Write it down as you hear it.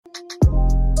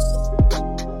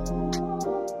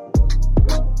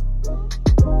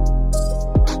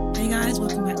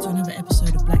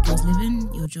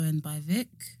joined by Vic.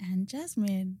 And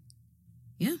Jasmine.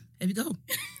 Yeah, here we go.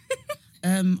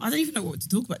 I don't even know what to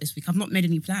talk about this week. I've not made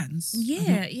any plans.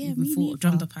 Yeah, me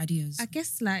drummed up ideas. I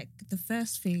guess like the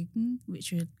first thing,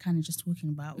 which we're kind of just talking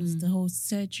about, was the whole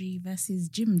surgery versus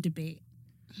gym debate.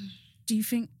 Do you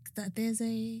think that there's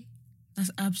a...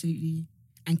 That's absolutely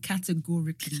and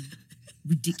categorically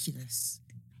ridiculous.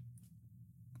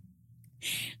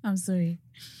 I'm sorry.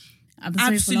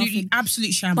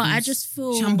 Absolute shambles. But I just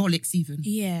feel... Shambolics even.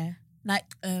 Yeah. Like,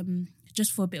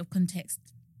 just for a bit of context,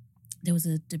 there was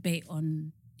a debate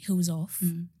on Hills Off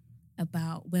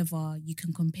about whether you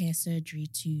can compare surgery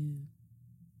to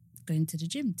going to the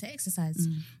gym to exercise.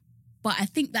 But I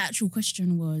think the actual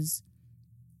question was,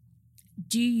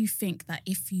 do you think that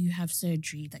if you have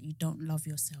surgery that you don't love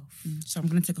yourself? So I'm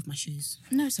going to take off my shoes.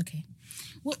 No, it's okay.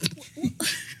 What?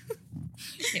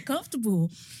 Get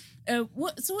comfortable.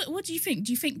 What do you think?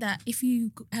 Do you think that if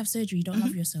you have surgery you don't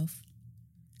love yourself?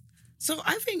 So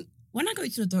I think when I go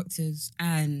to the doctors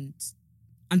and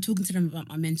I'm talking to them about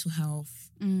my mental health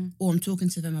or I'm talking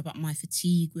to them about my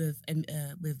fatigue with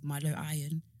my low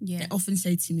iron, they often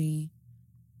say to me,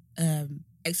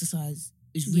 exercise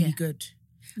is really good.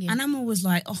 Yeah. And I'm always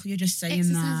like, oh, you're just saying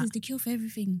exercise that. Exercise is the cure for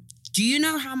everything. Do you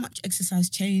know how much exercise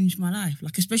changed my life?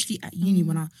 Like, especially at uni,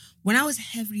 when I was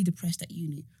heavily depressed at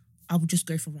uni, I would just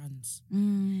go for runs.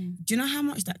 Do you know how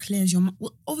much that clears your mind?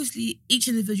 Well, obviously, each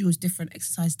individual is different.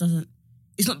 Exercise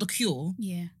it's not the cure.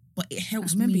 Yeah. But it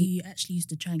helps me. I remember you actually used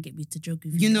to try and get me to jog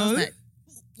with you. You know? I was like,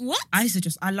 what?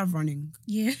 I love running.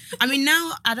 Yeah. I mean,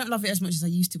 now I don't love it as much as I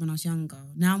used to when I was younger.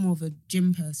 Now I'm more of a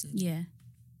gym person. Yeah.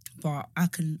 But I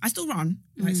still run.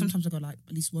 Like sometimes I go like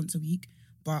at least once a week.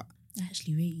 But I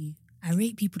actually rate you. I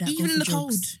rate people that even go for in the jogs.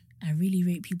 cold. I really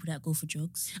rate people that go for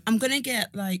jogs. I'm gonna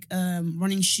get like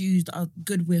running shoes that are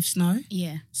good with snow.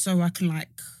 Yeah. So I can Wow,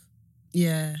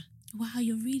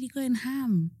 you're really going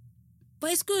ham.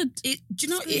 But it's good. Do you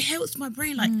know it helps my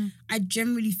brain? Like I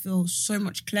generally feel so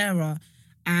much clearer,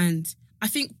 and I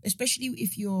think especially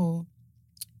if you're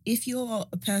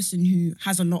a person who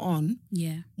has a lot on,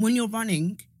 when you're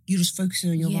running, you just focus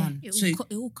on your run. It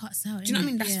all cuts out. Do you know what I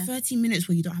mean? That's 30 minutes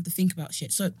where you don't have to think about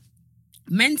shit. So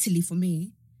mentally for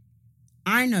me,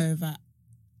 I know that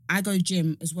I go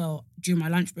gym as well during my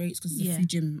lunch breaks because there's a free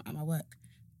gym at my work.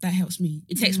 That helps me.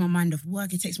 It takes my mind off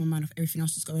work. It takes my mind off everything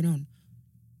else that's going on.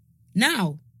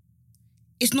 Now,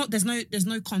 it's not. There's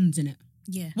no cons in it.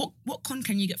 Yeah. What con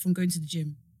can you get from going to the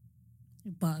gym?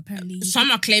 But apparently, some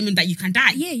are claiming that you can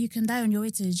die. Yeah, you can die on your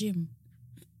way to the gym.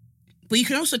 But you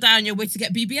can also die on your way to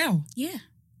get BBL. Yeah.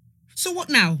 So what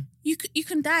now? You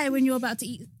can die when you're about to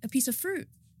eat a piece of fruit.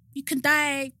 You can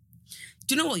die.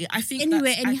 Do you know what? I think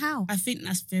anywhere, anyhow. I think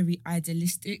that's very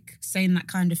idealistic, saying that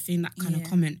kind of thing, that kind of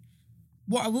comment.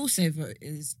 What I will say though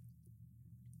is,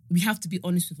 we have to be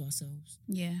honest with ourselves.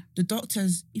 Yeah. The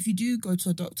doctors, if you do go to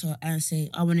a doctor and say,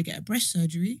 I want to get a breast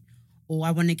surgery, or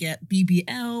I want to get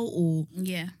BBL, or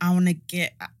I want to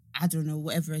get, I don't know,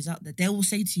 whatever is out there, they will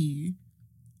say to you,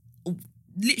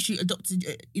 literally a doctor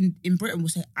in Britain will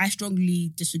say, I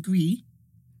strongly disagree.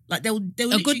 Like they'll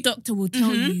a good doctor will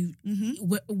tell you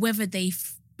whether they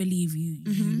believe you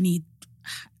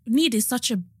need is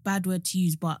such a bad word to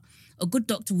use, but a good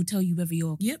doctor will tell you whether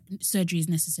your surgery is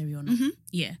necessary or not.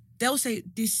 Yeah. They'll say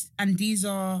this and these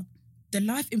are the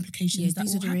life implications that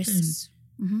these will are the happen. risks.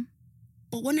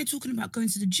 But when they're talking about going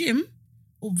to the gym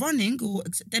or running,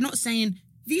 they're not saying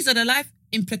these are the life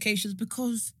implications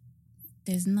because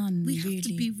there's none. We have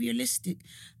to be realistic.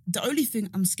 The only thing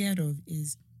I'm scared of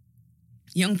is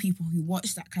young people who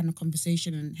watch that kind of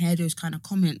conversation and hear those kind of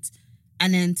comments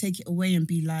and then take it away and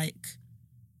be like,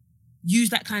 use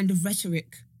that kind of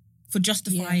rhetoric for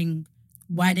justifying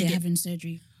why they're having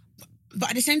surgery. But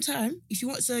at the same time, if you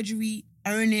want surgery,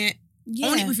 own it.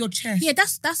 Own it with your chest. Yeah,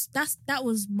 that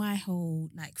was my whole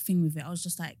like thing with it. I was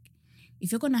just like,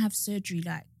 if you're gonna have surgery,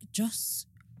 like just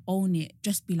own it.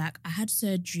 Just be like, I had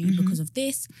surgery because of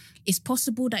this. It's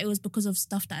possible that it was because of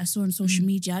stuff that I saw on social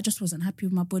media. I just wasn't happy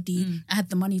with my body. I had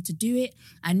the money to do it.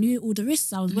 I knew all the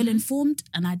risks. I was well informed,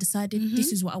 and I decided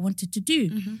this is what I wanted to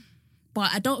do.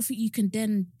 But I don't think you can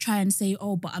then try and say,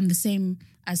 oh, but I'm the same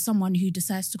as someone who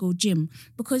decides to go gym.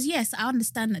 Because yes, I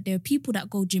understand that there are people that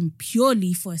go gym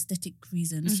purely for aesthetic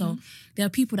reasons. So there are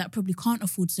people that probably can't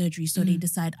afford surgery. So they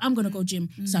decide, I'm going to go gym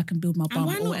so I can build my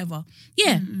bum or whatever.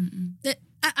 Yeah.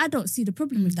 I don't see the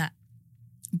problem with that.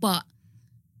 But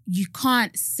you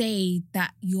can't say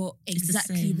that you're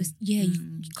exactly the same.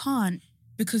 You can't.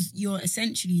 Because you're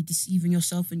essentially deceiving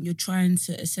yourself and you're trying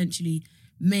to essentially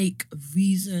make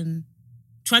reason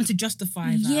trying to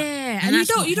justify that. Yeah, and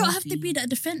you don't have to be that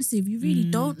defensive. You really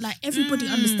don't. Like, everybody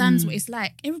understands what it's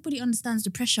like. Everybody understands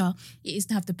the pressure it is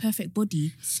to have the perfect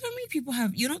body. So many people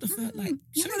have. You're not the first. Like,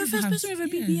 you're not the first person with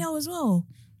a BBL as well.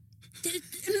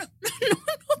 No.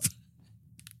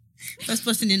 First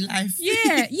person in life.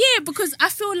 Yeah, because I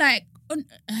feel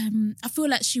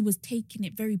like she was taking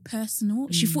it very personal.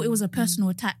 She thought it was a personal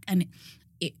attack, and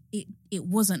it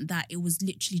wasn't that. It was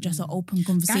literally just an open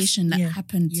conversation that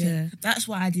happened. That's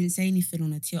why I didn't say anything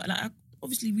on a TL. Like, I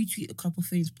obviously retweeted a couple of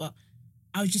things, but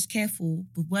I was just careful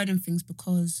with wording things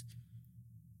because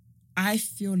I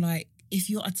feel like if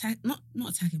you're not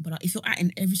attacking, but like if you're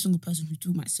atting every single person who's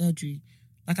talking about surgery,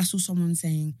 like I saw someone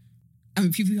saying,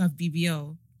 people who have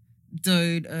BBL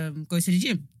don't go to the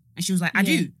gym, and she was like, I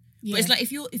do. But it's like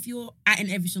if you're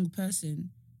atting every single person.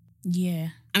 Yeah.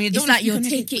 I mean, it's like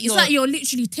you're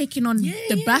literally taking on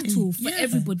the battle for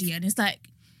everybody, and it's like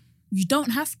you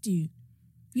don't have to.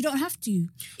 You don't have to.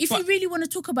 If you really want to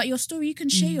talk about your story, you can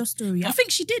share your story. I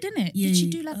think she did, innit? Did she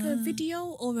do like a video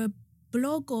or a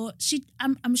blog, or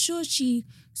I'm sure she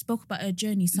spoke about her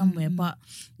journey somewhere, but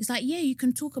it's like, you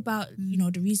can talk about,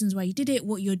 the reasons why you did it,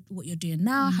 what you're doing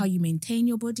now, how you maintain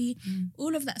your body,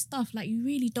 all of that stuff. Like, you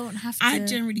really don't have to. I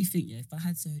generally think, if I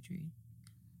had surgery,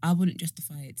 I wouldn't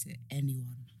justify it to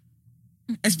anyone.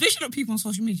 Especially not people on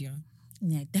social media.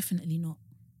 Yeah, definitely not.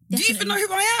 Do you even know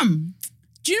who I am?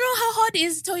 Do you know how hard it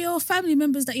is to tell your family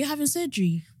members that you're having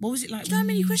surgery? What was it like? Do you know how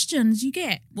many questions you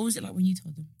get? What was it like when you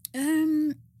told them?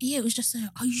 It was just,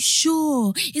 are you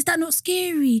sure? Is that not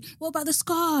scary? What about the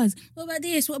scars? What about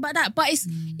this? What about that? But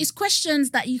it's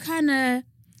questions that you kind of...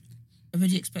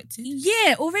 Already expected?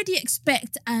 Yeah, already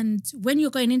expect. And when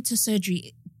you're going into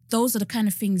surgery, those are the kind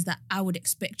of things that I would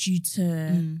expect you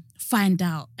to find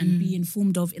out and be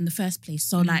informed of in the first place.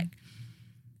 So like,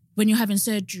 when you're having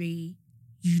surgery,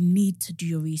 you need to do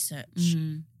your research.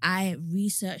 I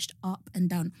researched up and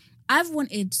down. I've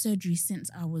wanted surgery since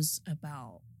I was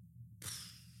about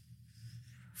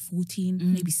 14,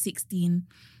 maybe 16.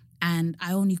 And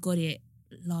I only got it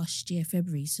last year,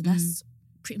 February. So that's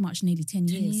pretty much nearly 10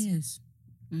 years.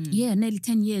 Yeah, nearly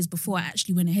 10 years before I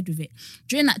actually went ahead with it.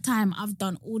 During that time, I've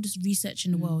done all this research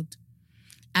in the world.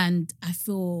 And I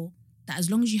feel that as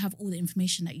long as you have all the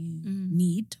information that you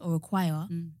need or require,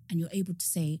 and you're able to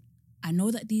say, I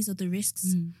know that these are the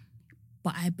risks,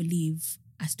 but I believe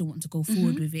I still want to go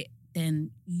forward with it,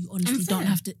 then you honestly don't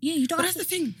have to. Yeah, you don't. But have that's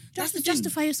the thing. That's the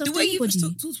justify yourself. The way you've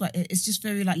talked about it, it's just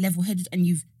very like level-headed, and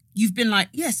you've been like,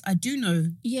 yes, I do know.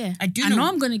 Yeah, I know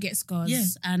I'm gonna get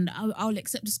scars, and I'll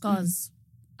accept the scars.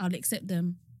 I'll accept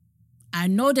them. I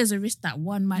know there's a risk that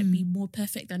one might be more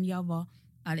perfect than the other.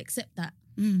 I'll accept that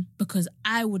because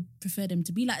I would prefer them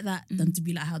to be like that than to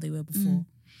be like how they were before.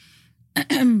 But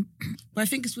I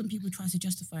think it's when people try to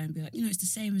justify and be like, it's the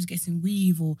same as getting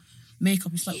weave or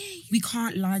makeup. It's like, we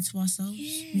can't lie to ourselves.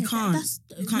 We can't.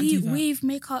 We can't do that. Weave,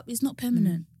 makeup is not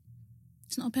permanent.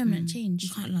 It's not a permanent change.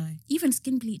 You can't lie. Even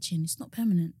skin bleaching, it's not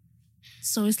permanent.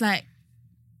 So it's like,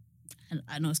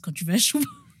 I know it's controversial.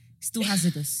 Still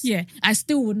hazardous. Yeah, I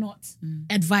still would not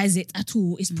advise it at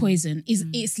all. It's poison.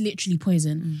 It's literally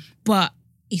poison, but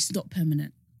it's not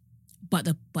permanent. But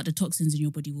the toxins in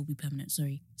your body will be permanent.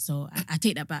 Sorry, so I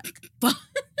take that back.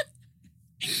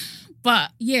 But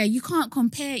yeah, you can't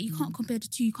compare. You can't compare the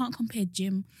two. You can't compare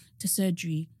gym to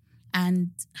surgery,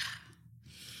 and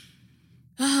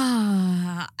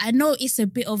I know it's a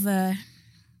bit of a.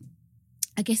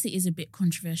 I guess it is a bit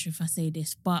controversial if I say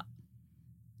this, but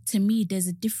to me, there's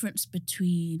a difference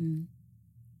between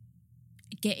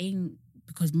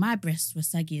because my breasts were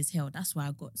saggy as hell. That's why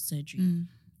I got surgery.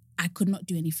 I could not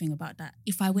do anything about that.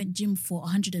 If I went gym for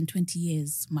 120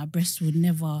 years, my breasts would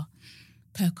never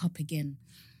perk up again.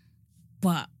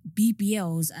 But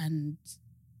BBLs and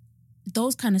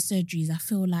those kind of surgeries, I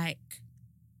feel like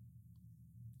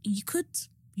you could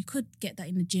get that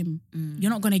in the gym.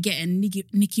 You're not going to get a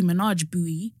Nicki Minaj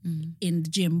booty in the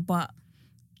gym, but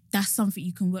that's something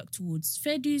you can work towards.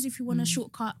 Fair dues if you want a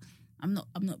shortcut. I'm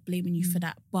not blaming you for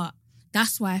that, but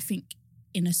that's why I think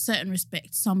in a certain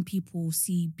respect, some people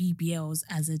see BBLs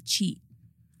as a cheat.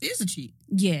 It is a cheat.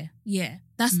 Yeah.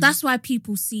 That's why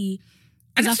people see.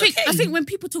 And I think when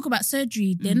people talk about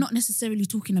surgery, they're not necessarily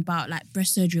talking about like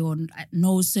breast surgery or like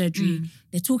nose surgery.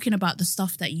 They're talking about the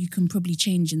stuff that you can probably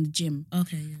change in the gym.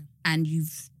 Okay, yeah. And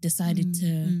you've decided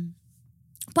to.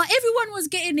 But everyone was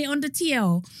getting it on the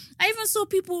TL. I even saw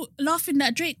people laughing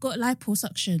that Drake got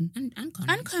liposuction. And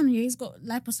Kanye's got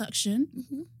liposuction.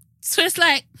 So it's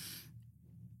like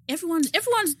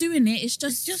everyone's doing it. It's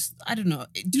just I don't know.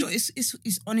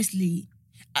 It's honestly,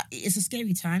 it's a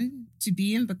scary time to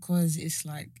be in because it's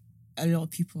like a lot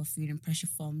of people are feeling pressure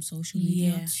from social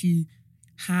media to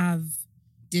have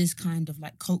this kind of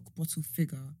like Coke bottle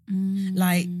figure.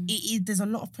 Like there's a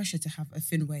lot of pressure to have a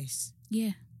thin waist.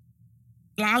 Yeah.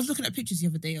 Like I was looking at pictures the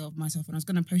other day of myself and I was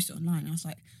going to post it online. I was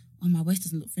like, oh, my waist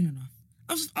doesn't look thin enough.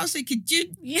 I was thinking,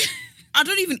 dude, I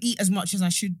don't even eat as much as I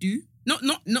should do. Not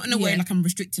in a way like I'm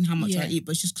restricting how much I eat,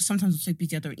 but it's just because sometimes I'm so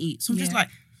busy I don't eat. So I'm just like,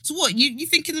 so what? You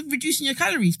thinking of reducing your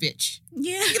calories, bitch?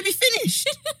 Yeah. You're going to be finished.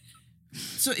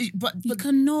 So, but you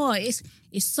cannot.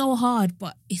 It's so hard,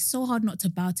 but it's so hard not to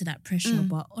bow to that pressure.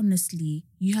 But honestly,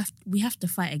 we have to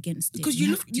fight against it. Because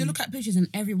you look at pictures and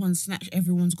everyone's snatched,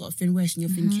 everyone's got a thin waist, and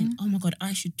you're thinking, oh my God,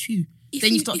 I should too.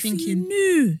 Then you start thinking, you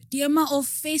knew the amount of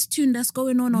Facetune that's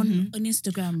going on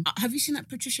Instagram. Have you seen that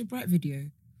Patricia Bright video?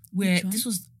 Where this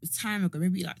was a time ago,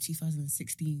 maybe like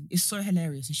 2016. It's so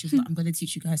hilarious. And she was like, I'm going to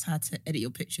teach you guys how to edit your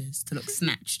pictures to look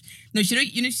snatched. No,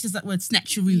 she says that word,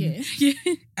 snatcheroo. Yeah.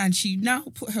 And she now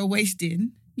put her waist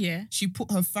in. Yeah. She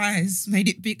put her thighs, made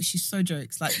it big. She's so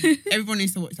jokes. Like, everyone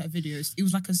needs to watch that video. It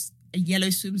was like a yellow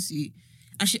swimsuit.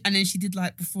 And then she did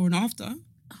like before and after.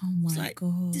 Oh my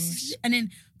gosh. And then,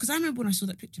 because I remember when I saw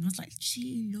that picture, and I was like,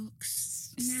 she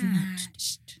looks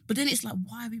snatched. But then it's like,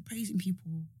 why are we praising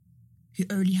people who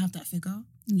only have that figure?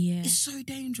 Yeah. It's so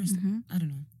dangerous. I don't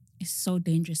know. It's so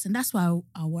dangerous. And that's why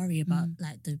I worry about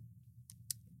like the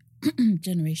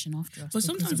generation after us. But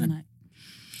sometimes I'm like,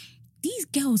 these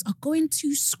girls are going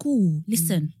to school,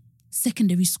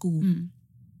 secondary school,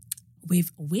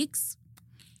 with wigs,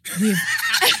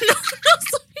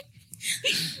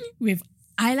 with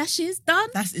eyelashes done.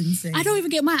 That's insane. I don't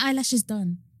even get my eyelashes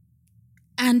done.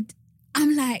 And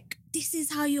I'm like, this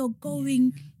is how you're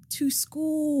going to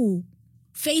school.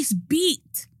 Face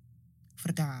beat. For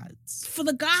the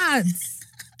guards.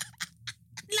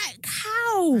 Like,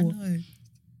 how? I know.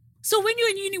 So when you're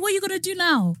in uni, what are you going to do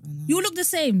now? You'll look the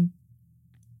same.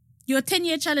 Your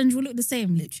 10-year challenge will look the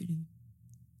same. Literally.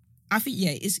 I think,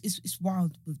 it's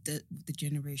wild with the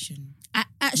generation. I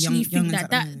actually think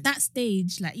that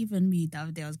stage, like even me, the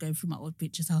other day I was going through my old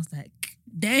pictures, I was like,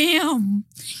 damn.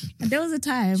 And there was a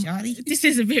time, this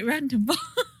is a bit random, but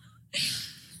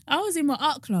I was in my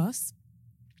art class.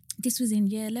 This was in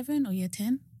year 11 or year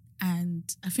 10.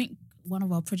 And I think one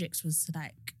of our projects was to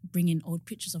like bring in old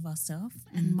pictures of ourselves.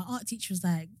 And my art teacher was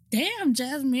like, damn,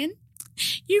 Jasmine,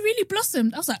 you really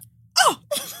blossomed. I was like, oh!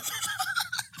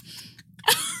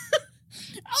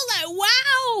 I was like,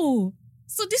 wow.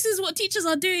 So this is what teachers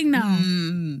are doing now.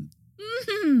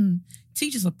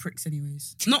 Teachers are pricks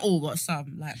anyways. Not all, but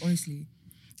some, like, honestly.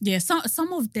 Yeah,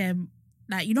 some of them,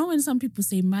 like, you know when some people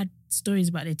say mad stories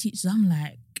about their teachers, I'm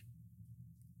like,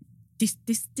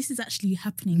 this is actually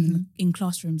happening in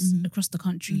classrooms across the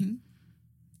country.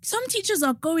 Some teachers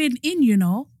are going in, you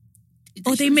know,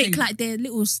 or they make like their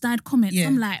little snide comments.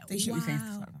 I'm like,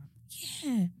 wow.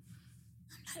 Yeah.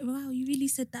 I'm like, wow, you really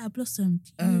said that I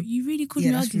blossomed. You really called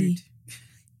me ugly.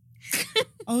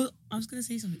 I was going to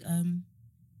say something.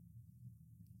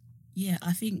 Yeah,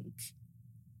 I think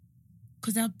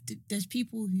because there's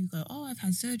people who go, oh, I've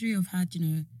had surgery, I've had, you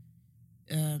know,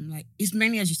 like it's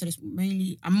mainly, as you said, it's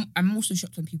mainly. I'm also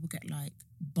shocked when people get like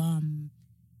bum,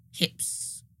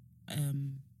 hips,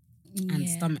 and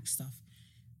stomach stuff,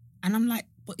 and I'm like,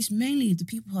 but it's mainly the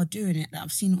people who are doing it that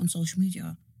I've seen it on social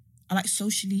media are like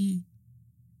socially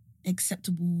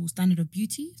acceptable standard of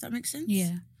beauty. If that makes sense.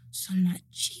 Yeah. So I'm like,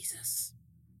 Jesus.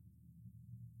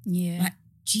 Yeah. Like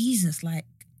Jesus, like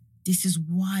this is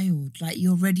wild. Like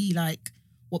you're already like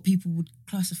what people would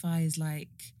classify as like.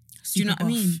 Do you know what I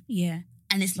mean? Yeah.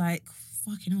 And it's like,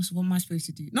 fucking hell, so what am I supposed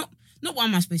to do? Not what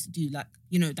am I supposed to do? Like,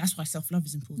 you know, that's why self-love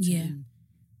is important. Yeah.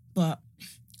 But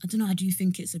I don't know, I do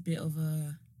think it's a bit of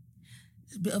a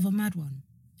mad one.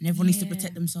 And everyone needs to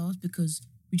protect themselves because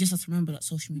we just have to remember that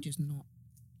social media is not.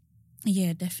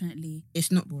 Yeah, definitely. It's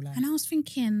not real life. And I was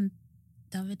thinking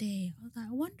the other day, I was like,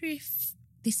 I wonder if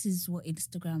this is what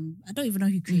Instagram, I don't even know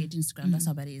who created Instagram, that's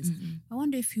how bad it is. I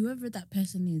wonder if whoever that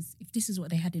person is, if this is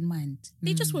what they had in mind.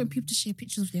 They just want people to share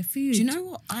pictures of their food. Do you know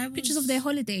what? Pictures of their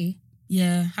holiday.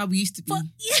 Yeah, how we used to be. But,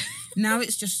 now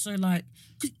it's just so like,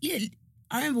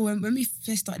 I remember when we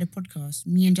first started the podcast,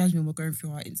 me and Jasmine were going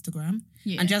through our Instagram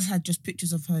and Jazz had just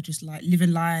pictures of her just like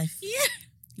living life. Yeah.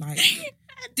 Like,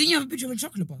 didn't you have a picture of a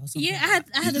chocolate bar or something? Yeah,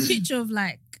 I had a picture of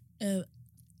like a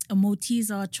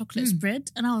Malteser chocolate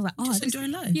spread, and I was like, "Oh, just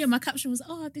enjoying life." Yeah, my caption was,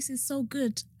 "Oh, this is so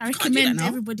good. I recommend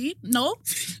everybody." No,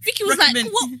 Vicky was like,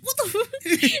 "What? What the?"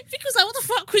 Vicky was like, "What the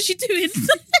fuck was she doing?"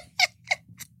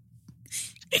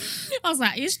 I was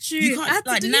like, "It's true." You can't, I had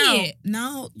like, to delete it.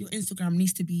 Now your Instagram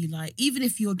needs to be like, even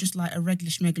if you're just like a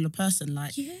regular person,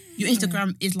 like your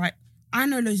Instagram is like. I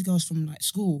know loads of girls from like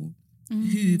school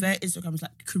who their Instagram is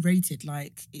like curated,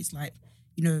 like it's like,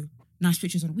 you know, nice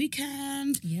pictures on the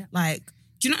weekend. Yeah. Like,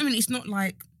 do you know what I mean? It's not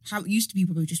like how it used to be,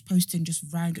 where we were just posting just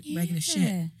regular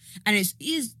shit. And it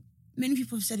is, many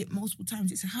people have said it multiple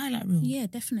times, it's a highlight reel. Yeah,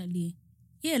 definitely.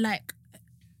 Yeah, like,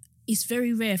 it's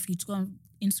very rare for you to go on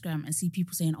Instagram and see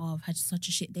people saying, oh, I've had such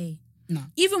a shit day. No.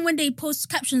 Even when they post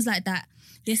captions like that,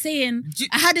 they're saying,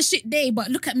 I had a shit day, but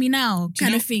look at me now,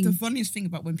 kind of thing. The funniest thing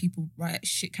about when people write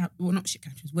not shit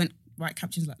captions, when write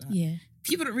captions like that,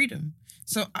 people don't read them.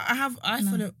 So I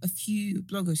follow a few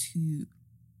bloggers who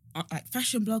are like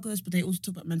fashion bloggers, but they also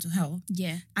talk about mental health.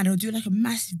 Yeah. And they'll do like a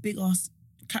massive big ass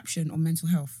caption on mental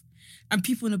health. And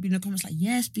people will be in the comments like,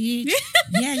 yes, bitch.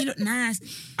 Yeah, you look nice.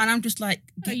 And I'm just like,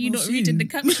 are you not reading the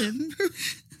caption?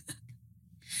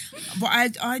 But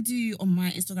I do on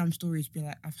my Instagram stories be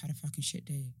like, I've had a fucking shit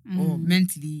day. Or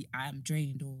mentally I'm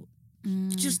drained, or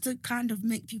just to kind of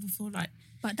make people feel like.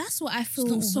 But that's what I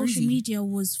thought social media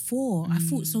was for. I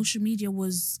thought social media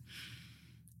was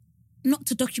not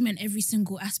to document every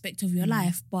single aspect of your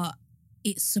life, but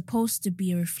it's supposed to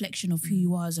be a reflection of who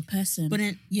you are as a person. But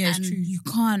then, it's true. You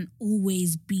can't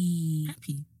always be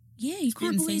happy. Yeah, you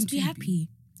can't always be happy.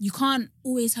 You can't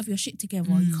always have your shit together.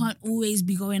 You can't always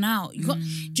be going out. Do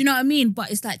you know what I mean?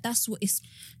 But it's like, that's what it's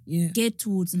geared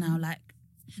towards now. Like,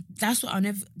 that's what do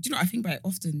you know what I think about it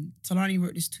often? Talani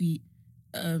wrote this tweet,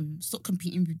 stop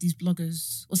competing with these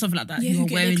bloggers or something like that. Yeah, who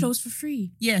get their clothes for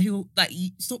free. Yeah, who like,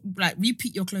 stop, like,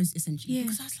 repeat your clothes essentially. Yeah.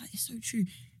 Because I was like, it's so true.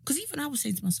 Because even I was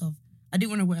saying to myself, I didn't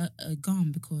want to wear a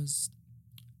gown because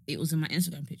it was in my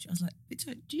Instagram picture. I was like,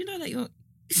 Victoria, do you know that you're...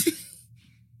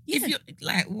 If you're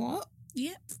like, what?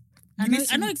 Yep. I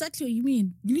know exactly what you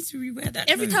mean. You need to rewear that.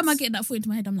 Every time I get that thought into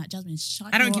my head, I'm like, Jasmine,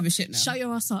 I don't give a shit now. Shut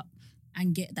your ass up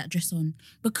and get that dress on.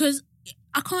 Because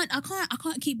I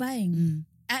can't keep buying.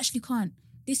 I actually can't.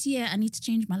 This year, I need to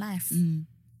change my life.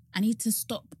 I need to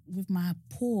stop with my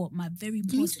very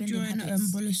poor spending habits. You need to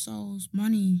join Bullet Souls,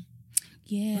 money.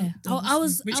 Yeah, I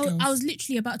was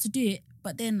literally about to do it,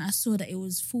 but then I saw that it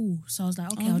was full, so I was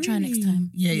like, okay, I'll try next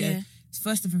time. Yeah. It's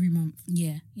first of every month.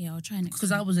 Yeah, I'll try next time.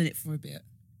 Because I was in it for a bit.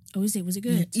 Oh, is it? Was it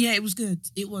good? Yeah, it was good.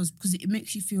 It was, because it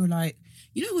makes you feel like,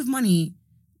 you know, with money,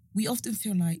 we often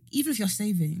feel like, even if you're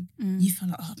saving, you feel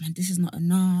like, oh man, this is not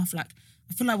enough. Like,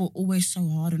 I feel like we're always so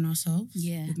hard on ourselves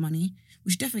with money.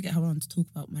 We should definitely get her on to talk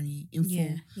about money in full.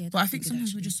 Yeah, but I think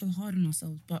sometimes we're just so hard on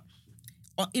ourselves. But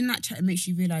in that chat, it makes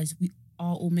you realise we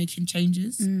are all making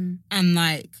changes. And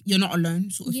like, you're not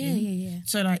alone, sort of thing. Yeah.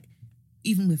 So like,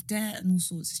 even with debt and all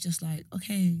sorts, it's just like,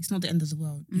 okay, it's not the end of the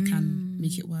world. You can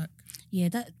make it work. Yeah,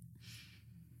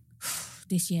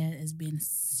 this year has been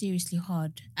seriously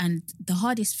hard. And the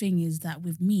hardest thing is that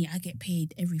with me, I get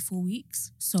paid every 4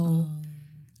 weeks. So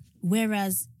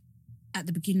whereas at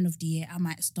the beginning of the year, I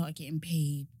might start getting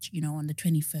paid, you know, on the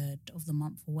 23rd of the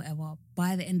month or whatever.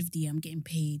 By the end of the year, I'm getting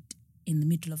paid in the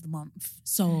middle of the month.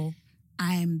 So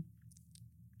I'm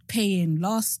paying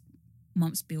last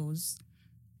month's bills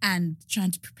and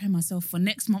trying to prepare myself for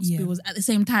next month's bills at the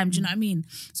same time. Do you know what I mean?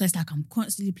 So it's like I'm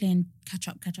constantly playing catch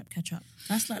up.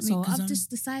 That's like me. So I've just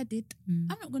decided I'm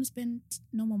not going to spend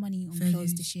no more money on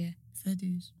clothes this year. Fair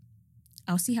dues.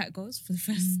 I'll see how it goes for the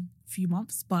first few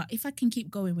months. But if I can keep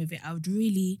going with it, I would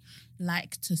really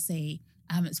like to say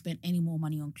I haven't spent any more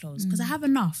money on clothes because I have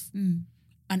enough. And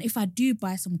if I do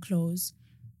buy some clothes,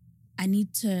 I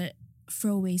need to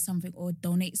throw away something or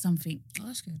donate something. Oh,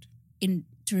 that's good.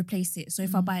 To replace it. So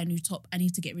if I buy a new top, I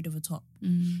need to get rid of a top.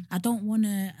 I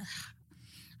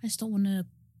just don't want to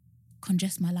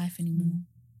congest my life anymore.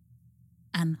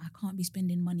 And I can't be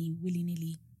spending money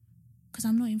willy-nilly because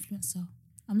I'm not an influencer.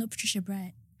 I'm not Patricia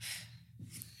Bright.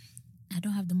 I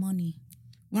don't have the money.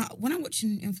 When I'm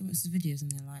watching influencers' videos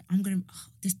and they're like,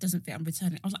 this doesn't fit, I'm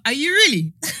returning. I was like, are you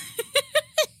really?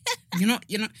 You're not.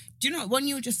 Do you know what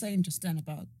you were just saying just then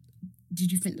about, did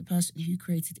you think the person who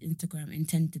created Instagram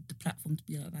intended the platform to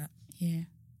be like that? Yeah.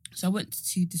 So I went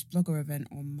to this blogger event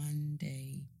on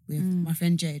Monday with my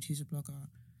friend Jade, who's a blogger,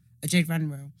 Jade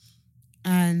Ranwell.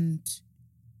 And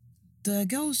the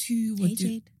girls who were...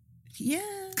 Jade?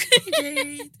 Yeah,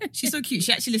 Jade. She's so cute.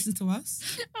 She actually listens to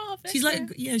us. Oh, she's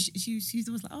like, yeah, she's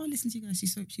always like, oh, listen to you guys.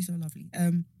 She's so lovely.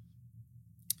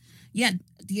 Yeah,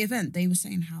 the event, they were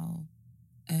saying how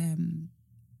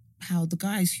the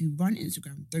guys who run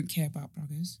Instagram don't care about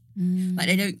bloggers. Like,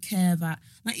 they don't care about...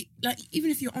 Like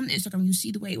even if you're on Instagram, you'll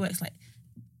see the way it works. Like,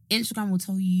 Instagram will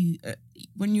tell you,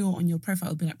 when you're on your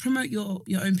profile, it'll be like, promote your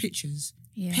own pictures.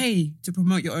 Yeah. Pay to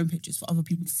promote your own pictures for other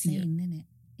people to see it. Insane,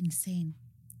 innit? Insane.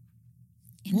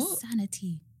 What?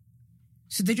 Insanity.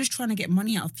 So they're just trying to get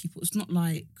money out of people. It's not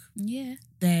like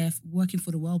they're working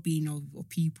for the well-being of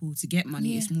people to get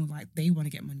money. It's more like they want to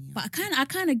get money out. But I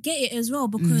kind of get it as well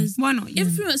because why not? Yeah.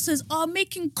 Influencers are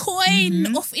making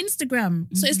coin off Instagram.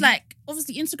 So it's like,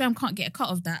 obviously Instagram can't get a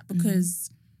cut of that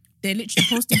because they're literally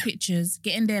posting pictures,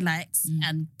 getting their likes,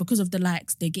 and because of the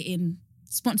likes, they're getting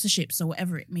sponsorships or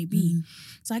whatever it may be.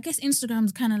 So I guess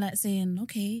Instagram's kind of like saying,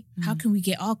 okay, how can we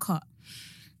get our cut?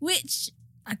 Which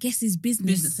I guess is business.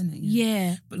 Business, isn't it?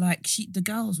 Yeah. But like the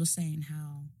girls were saying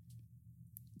how,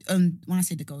 when I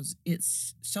say the girls,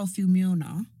 it's Sophie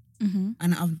Milner and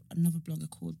another blogger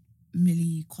called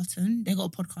Millie Cotton. They got a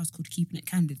podcast called Keeping It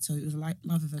Candid, so it was a live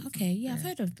event. Okay, yeah, I've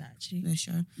heard of that actually. Their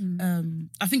show.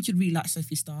 I think you'd really like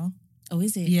Sophie's style. Oh,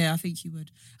 is it? Yeah, I think you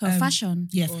would. Her fashion?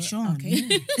 Yeah, fashion.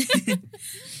 Okay.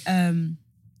 Yeah.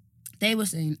 They were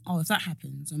saying, if that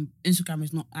happens and Instagram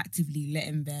is not actively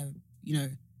letting their,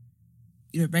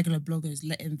 regular bloggers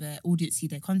letting their audience see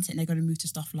their content, they're going to move to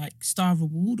stuff like Star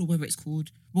Reward, or whether it's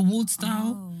called Reward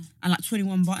Style, and like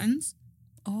 21 buttons.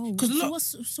 Oh,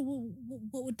 so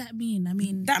what would that mean? I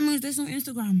mean, that means there's no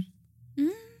Instagram.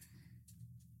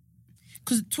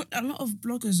 Because a lot of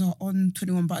bloggers are on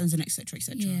 21 buttons and etc.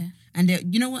 Yeah. And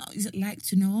you know what is it like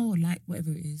to know, or like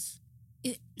whatever it is?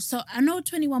 So I know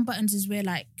 21 buttons is where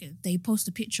like they post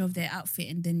a picture of their outfit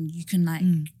and then you can like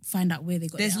find out where they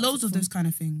got. There's loads of those kind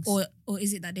of things. Or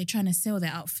is it that they're trying to sell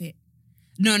their outfit?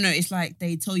 No, it's like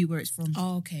they tell you where it's from.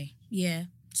 Oh, okay. Yeah.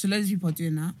 So loads of people are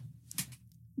doing that.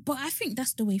 But I think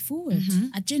that's the way forward.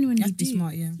 I genuinely do. Be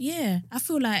smart, yeah. Yeah. I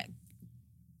feel like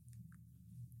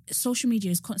social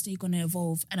media is constantly going to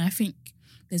evolve, and I think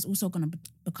there's also going to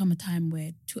become a time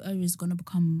where Twitter is going to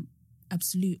become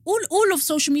absolute. All of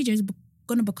social media is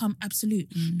going to become absolute.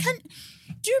 Do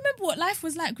you remember what life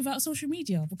was like without social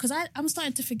media? Because I'm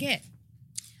starting to forget.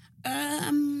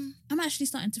 I'm actually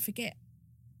starting to forget.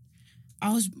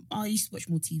 I used to watch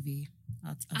more TV.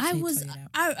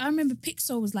 I remember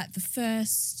Pixar was like the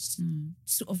first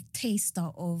sort of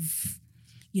taster of,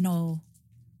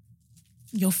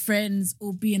 your friends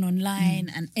all being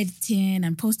online and editing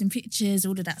and posting pictures,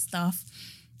 all of that stuff.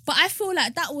 But I feel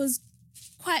like that was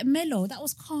quite mellow. That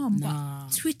was calm. Nah.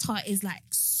 But Twitter is like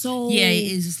so... Yeah,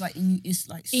 it is. It's like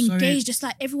engaged. Just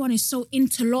like everyone is so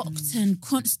interlocked and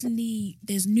constantly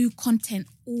there's new content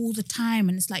all the time,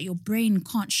 and it's like your brain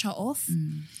can't shut off.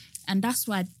 And that's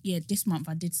why, this month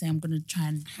I did say I'm going to try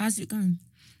and... How's it going?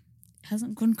 It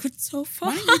hasn't gone good so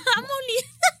far. I'm only...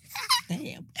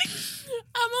 Damn.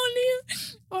 I'm only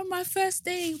on my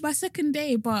second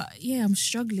day, but yeah, I'm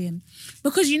struggling.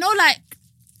 Because,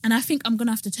 and I think I'm going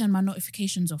to have to turn my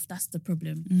notifications off. That's the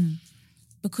problem.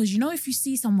 Because, if you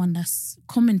see someone that's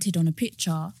commented on a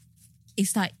picture,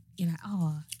 it's like, you're like,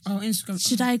 Instagram.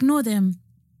 Should I ignore them?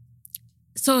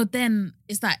 So then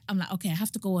it's like, I'm like, okay, I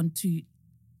have to go on to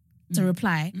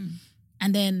reply.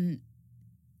 And then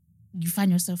you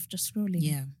find yourself just scrolling.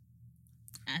 Yeah.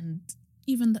 And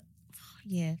even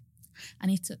I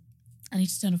need to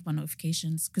turn off my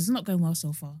notifications because it's not going well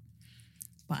so far.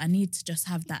 But I need to just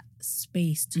have that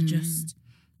space to just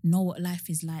know what life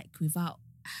is like without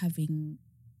having,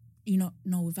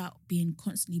 without being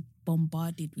constantly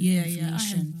bombarded with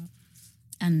information.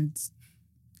 And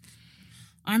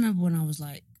I remember when I was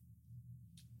like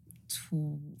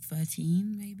 12,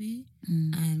 13 maybe,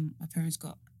 and my parents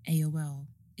got AOL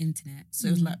internet, so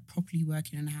it was like properly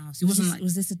working in the house. It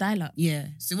was this a dial-up? Yeah,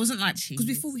 so it wasn't like, because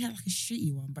before we had like a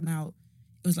shitty one, but now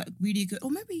it was like really good. Or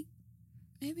maybe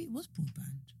it was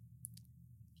broadband.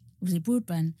 Was it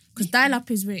broadband? Because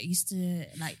dial-up is where it used to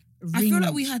like ring. I feel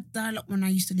like we had dial-up when I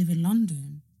used to live in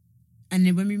London, and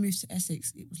then when we moved to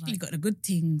Essex, it was like, you got the good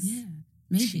things. Yeah,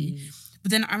 maybe. Jeez. But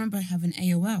then I remember having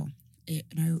AOL,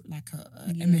 like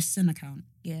a MSN account.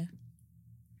 Yeah,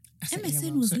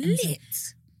 MSN was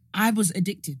lit. I was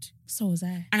addicted. So was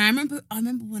I. And I remember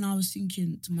when I was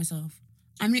thinking to myself,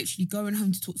 I'm literally going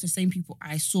home to talk to the same people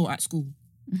I saw at school.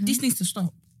 This needs to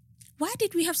stop. Why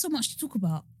did we have so much to talk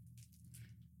about?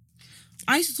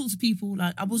 I used to talk to people,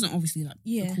 like, I wasn't obviously like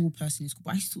the cool person in school,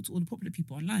 but I used to talk to all the popular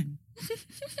people online.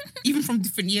 Even from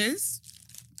different years.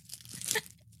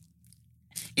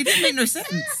 It didn't make no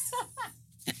sense.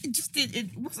 It just did.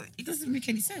 It doesn't make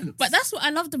any sense. But that's what I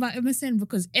loved about MSN,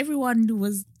 because everyone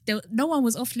no one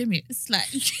was off limits. Like,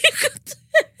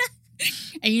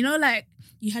 and like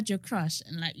you had your crush,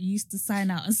 and like you used to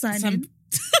sign out and sign in.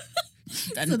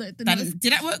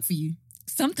 Did that work for you?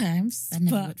 Sometimes. That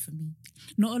never worked for me.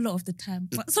 Not a lot of the time,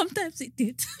 but sometimes it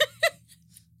did.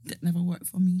 That never worked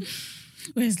for me.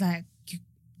 Where it's like,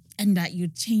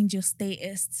 you'd change your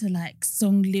status to like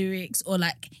song lyrics, or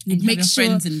like you'd make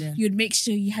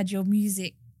sure you had your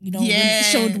music when it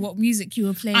showed what music you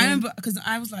were playing. I remember because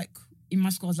I was like, in my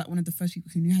school, I was like one of the first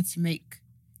people who knew how to make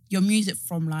your music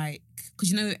from like,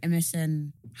 because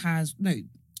MSN has,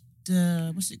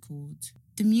 what's it called?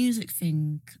 The music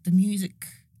thing, the music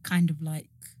kind of like,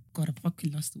 God, I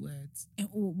fucking lost the words.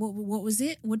 What was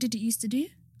it? What did it used to do?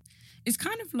 It's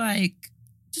kind of like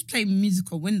just playing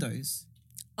music on Windows.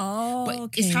 Oh, but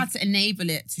okay. It's hard to enable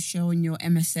it to show on your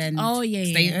MSN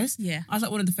status. Yeah. I was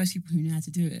like one of the first people who knew how to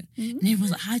do it. Mm-hmm. And everyone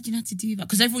was like, how do you know how to do that?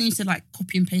 Because everyone used to like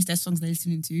copy and paste their songs they're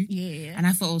listening to. Yeah. And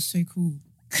I thought it was so cool.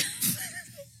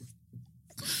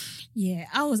 Yeah,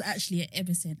 I was actually at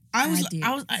MSN. I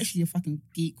was actually a fucking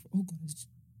geek. Oh God,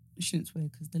 I shouldn't swear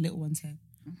because the little one's here.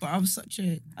 But I was such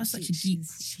a geek.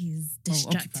 She's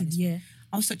distracted, yeah.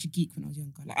 I was such a geek when I was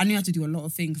younger. Like, I knew how to do a lot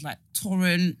of things like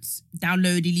torrents,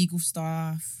 download illegal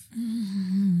stuff.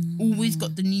 Always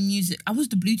got the new music. I was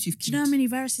the Bluetooth kid. Do you know how many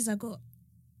viruses I got?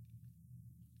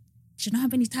 Do you know how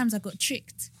many times I got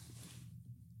tricked?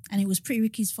 And it was Pretty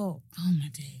Ricky's fault. Oh my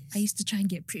days. I used to try and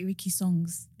get Pretty Ricky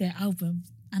songs, their album.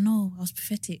 I know, I was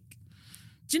pathetic.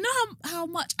 Do you know how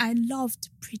much I loved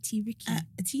Pretty Ricky?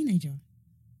 A teenager.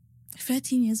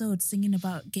 13 years old, singing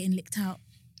about getting licked out.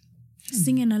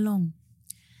 Singing along.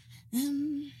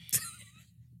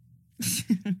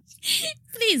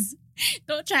 Please,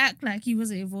 don't try act like he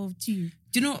wasn't involved too.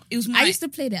 Do you know, it was I used to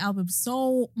play the album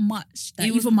so much that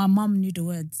even my mum knew the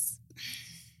words.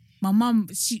 My mum,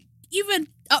 she, even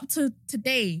up to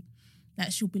today,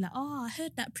 like she'll be like, oh, I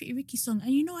heard that Pretty Ricky song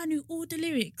and I knew all the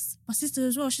lyrics. My sister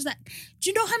as well, she's like, do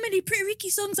you know how many Pretty Ricky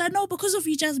songs I know because of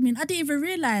you, Jasmine? I didn't even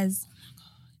realise.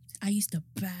 I used to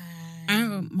bang. I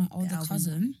remember my older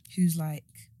cousin who's like,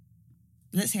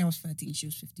 let's say I was 13, she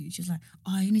was 15. She was like,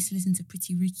 oh, you need to listen to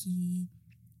Pretty Ricky.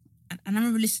 And I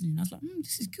remember listening. I was like,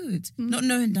 this is good. Not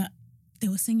knowing that they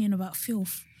were singing about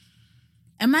filth.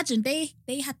 Imagine they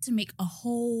had to make a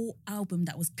whole album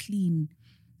that was clean.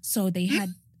 So they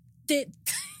had...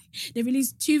 They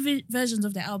released two versions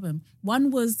of the album. One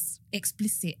was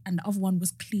explicit and the other one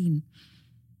was clean.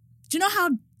 Do you know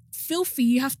how filthy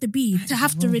you have to be to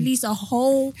have to release a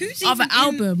whole other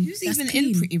album? Who's even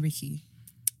in Pretty Ricky?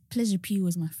 Pleasure P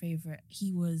was my favourite.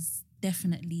 He was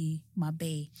definitely my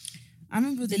bae. I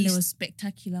remember then there was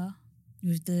Spectacular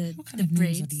with the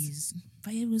braids.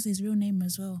 But it was his real name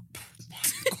as well. Oh my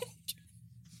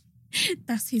God.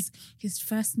 That's his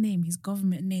first name, his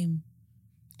government name.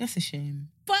 That's a shame.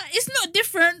 But it's not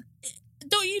different.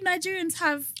 Don't you Nigerians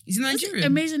have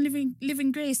amazing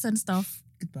living grace and stuff?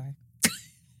 Goodbye.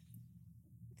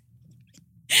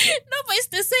 No, but it's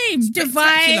the same.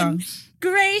 Divine,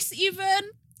 grace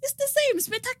even. It's the same.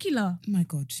 Spectacular. Oh my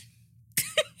God.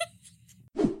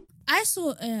 I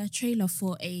saw a trailer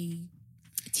for a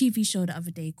TV show the other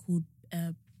day called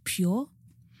Pure.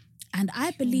 And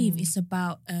I believe it's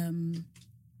about...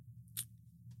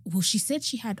 well, she said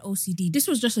she had OCD. This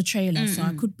was just a trailer, so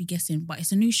I could be guessing. But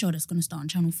it's a new show that's going to start on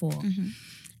Channel 4. Mm-hmm.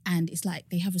 And it's like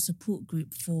they have a support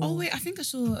group for... Oh, wait, I think I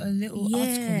saw a little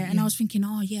article. Yeah, and I was thinking,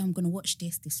 I'm going to watch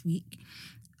this week.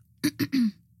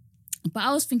 But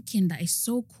I was thinking that it's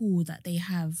so cool that they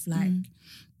have like...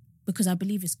 Because I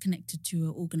believe it's connected to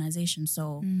an organisation.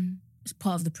 So it's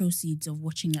part of the proceeds of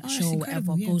watching that show or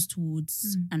whatever goes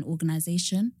towards an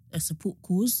organisation, a support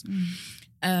cause.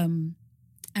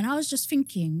 And I was just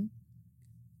thinking,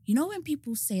 when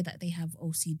people say that they have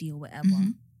OCD or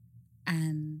whatever,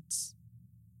 and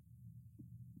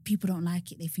people don't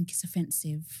like it, they think it's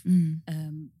offensive.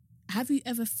 Have you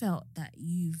ever felt that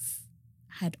you've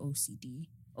had OCD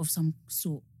of some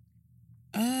sort?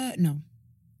 No.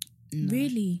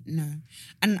 Really? No.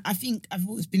 And I think I've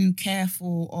always been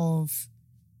careful of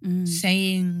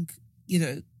saying,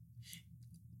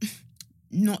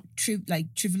 not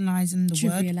trivializing the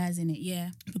word. Trivializing it,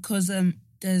 yeah. Because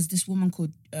there's this woman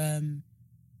called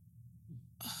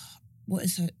what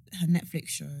is her Netflix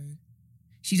show?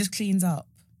 She just cleans up.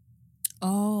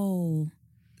 Oh.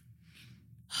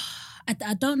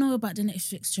 I don't know about the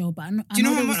Netflix show, but I know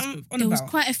there was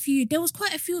quite a few. There was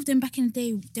quite a few of them back in the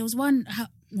day. There was one.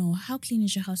 How Clean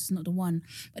Is Your House is not the one,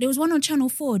 but there was one on Channel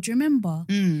 4. Do you remember?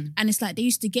 And it's like they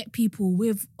used to get people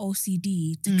with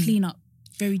OCD to clean up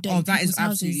very dirty. Oh, that is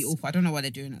houses. absolutely awful. I don't know why they're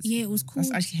doing that. Yeah, it was cool.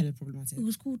 That's actually hella problematic. It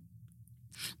was cool.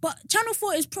 But Channel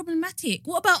 4 is problematic.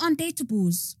 What about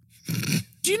Undateables?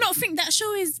 Do you not think that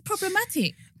show is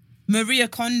problematic? Maria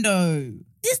Kondo.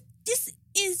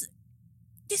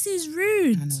 This is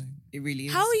rude. I know. It really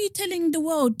is. How are you telling the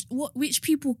world which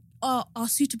people are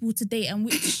suitable to date and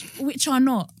which are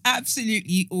not?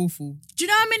 Absolutely awful. Do you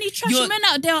know how many trash men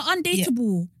out there are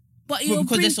undateable? But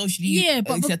because they're socially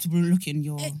acceptable looking.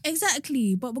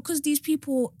 Exactly. But because these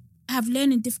people have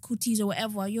learning difficulties or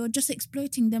whatever, you're just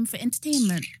exploiting them for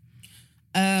entertainment.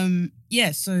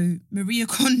 So Maria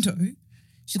Kondo,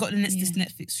 she's got this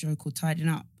Netflix show called Tidying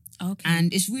Up. Okay.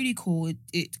 And it's really cool.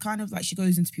 It kind of like, she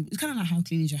goes into people, it's kind of like how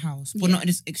clean is your house, but not in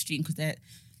this extreme, because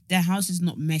their house is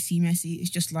not messy.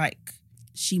 It's just like,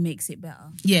 she makes it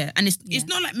better. Yeah, and it's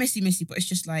not like messy, but it's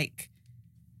just like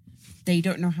they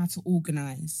don't know how to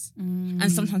organise.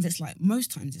 And sometimes it's like,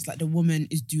 most times it's like the woman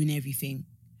is doing everything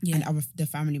and the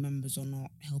family members are not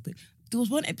helping. There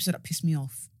was one episode that pissed me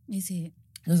off. Is it?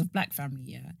 There was a black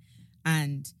family,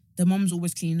 and the mom's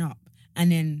always cleaning up.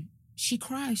 And then she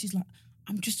cries. She's like,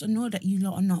 I'm just annoyed that you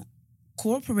lot are not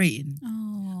cooperating.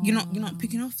 Oh. You're not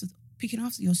picking after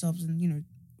yourselves and, you know,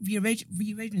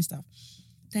 rearranging stuff.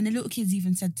 Then the little kids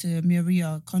even said to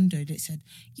Maria Kondo, they said,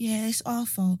 yeah, it's our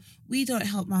fault. We don't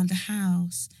help around the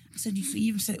house. I said, you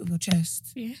even said it with your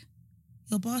chest. Yeah.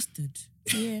 You're a bastard.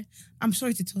 Yeah. I'm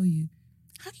sorry to tell you.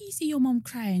 How can you see your mom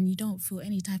cry and you don't feel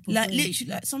any type of like way?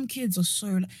 Literally, like some kids are so...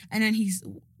 And then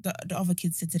the other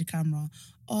kid said to the camera,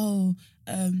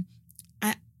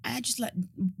 I just like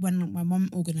when my mom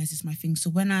organises my things.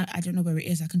 So when I don't know where it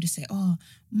is, I can just say, oh,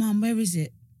 Mom, where is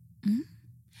it? Mm-hmm.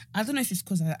 I don't know if it's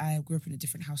because I grew up in a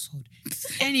different household.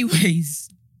 Anyways.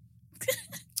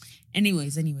 A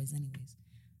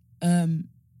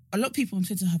lot of people on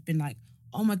Twitter have been like,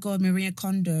 oh my God, Maria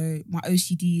Kondo, my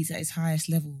OCD is at its highest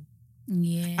level.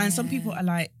 Yeah. And some people are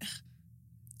like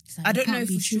like, I don't know if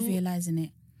you're trivialising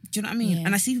it. Do you know what I mean? Yeah.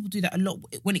 And I see people do that a lot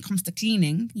when it comes to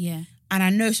cleaning. Yeah. And I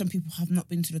know some people have not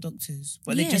been to the doctors,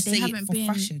 but they just say it for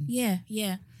fashion. Yeah,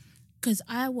 yeah. Because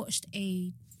I watched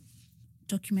a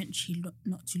documentary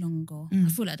not too long ago. I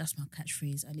feel like that's my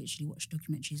catchphrase. I literally watch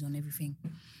documentaries on everything.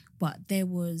 But they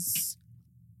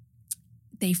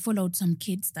followed some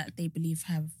kids that they believe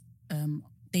have,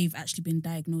 they've actually been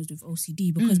diagnosed with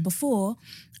OCD. Because before,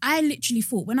 I literally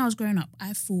thought, when I was growing up,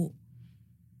 I thought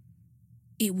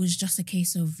it was just a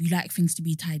case of you like things to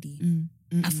be tidy.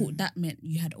 I thought that meant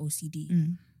you had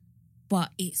OCD.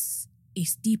 But it's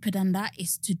deeper than that.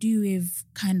 It's to do with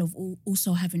kind of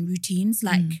also having routines.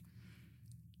 Like,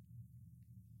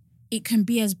 it can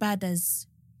be as bad as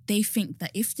they think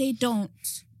that if they don't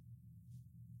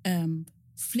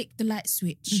flick the light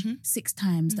switch 6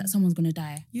 times, that someone's going to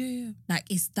die. Yeah. Like,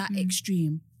 it's that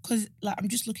extreme. Because, like, I'm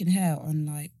just looking here on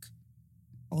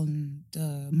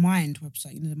the Mind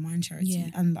website, you know, the Mind charity. Yeah.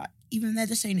 And, like, even they're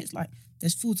just saying it's, like,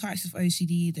 there's 4 types of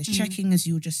OCD. There's checking, as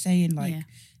you were just saying, like,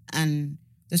 and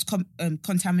there's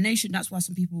contamination. That's why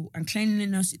some people, and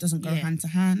cleanliness, it doesn't go hand to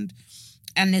hand.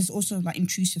 And there's also, like,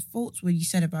 intrusive thoughts where you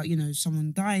said about, you know,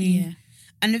 someone dying. Yeah.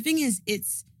 And the thing is,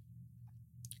 it's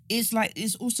like,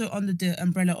 it's also under the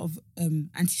umbrella of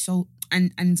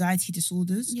anxiety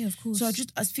disorders. Yeah, of course. So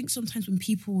I think sometimes when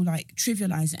people, like,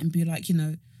 trivialise it and be like, you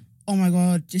know, oh my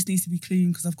God, this needs to be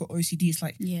clean because I've got OCD. It's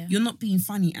like, you're not being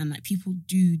funny, and, like, people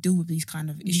do deal with these kind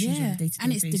of issues on a day-to-day basis.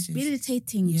 And it's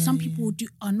debilitating. Yeah, some people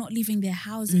are not leaving their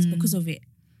houses because of it.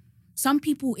 Some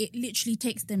people, it literally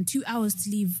takes them 2 hours to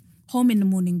leave home in the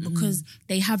morning because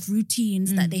they have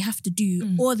routines that they have to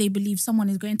do, or they believe someone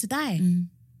is going to die.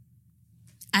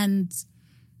 And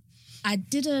I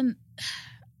didn't...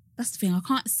 That's the thing. I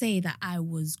can't say that I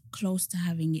was close to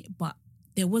having it, but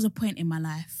there was a point in my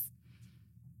life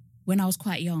when I was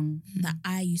quite young that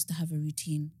I used to have a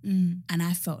routine, and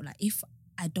I felt like if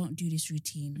I don't do this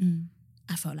routine,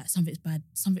 I felt like something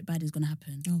bad is going to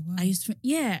happen. Oh, wow. I used to,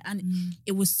 and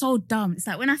it was so dumb. It's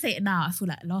like, when I say it now, I feel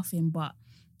like laughing, but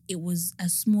it was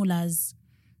as small as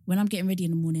when I'm getting ready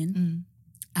in the morning,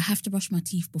 I have to brush my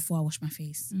teeth before I wash my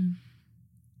face,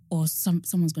 or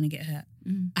someone's going to get hurt.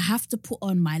 I have to put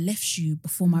on my left shoe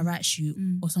before my right shoe,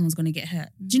 or someone's going to get hurt.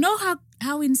 Do you know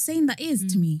how insane that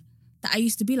is to me? That I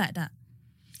used to be like that.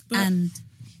 And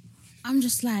I'm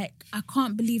just like, I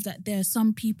can't believe that there are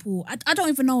some people, I don't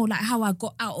even know, like, how I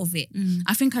got out of it.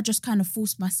 I think I just kind of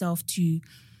forced myself to,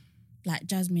 like,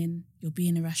 Jasmine, you're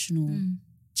being irrational,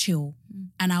 chill.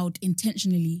 And I would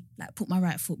intentionally, like, put my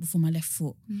right foot before my left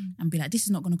foot and be like, this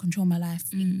is not going to control my life.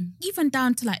 Even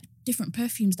down to, like, different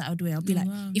perfumes that I would wear. I'll be like,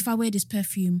 wow, if I wear this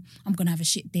perfume, I'm going to have a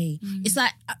shit day. It's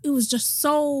like, it was just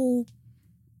so...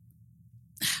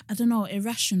 I don't know,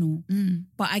 irrational.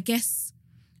 But I guess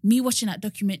me watching that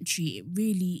documentary, it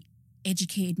really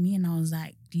educated me, and I was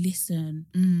like, listen,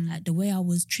 like, the way I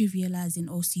was trivialising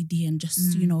OCD and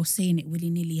just, you know, saying it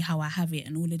willy-nilly how I have it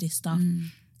and all of this stuff.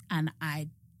 And I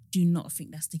do not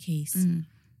think that's the case.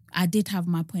 I did have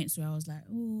my points where I was like,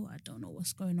 oh, I don't know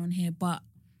what's going on here, but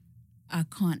I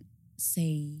can't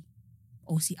say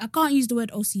OCD. I can't use the word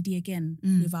OCD again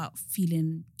without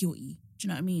feeling guilty. Do you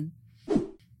know what I mean?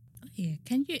 Yeah,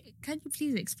 can you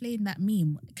please explain that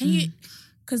meme? Can you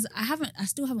because I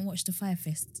still haven't watched the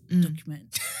Firefest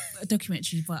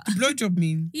documentary, but Blowjob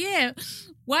mean? Yeah.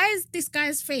 Why is this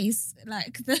guy's face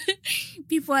like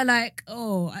people are like,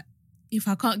 oh, if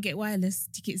I can't get wireless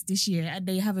tickets this year, and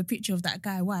they have a picture of that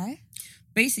guy, why?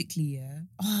 Basically, yeah.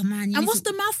 Oh man. And what's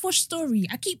the mouthwash story?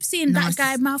 I keep seeing that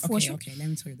guy mouthwash. Okay, let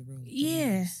me tell you the real.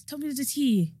 Yeah, tell me the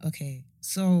tea. Okay,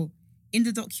 so in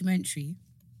the documentary,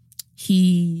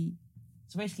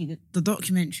 so basically the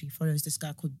documentary follows this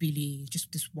guy called Billy,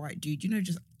 just this white dude,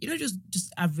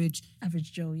 just average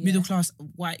Joe, yeah. middle class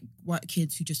white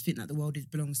kids who just think that the world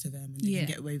belongs to them and they can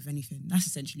get away with anything. That's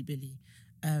essentially Billy.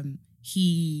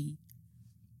 He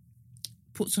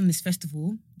puts on this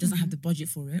festival, doesn't have the budget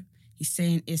for it. He's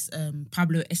saying it's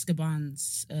Pablo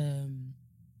Escobar's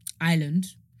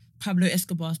island. Pablo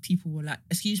Escobar's people were like,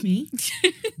 excuse me,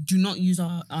 do not use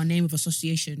our name of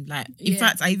association. Like, in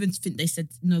fact, I even think they said,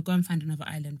 no, go and find another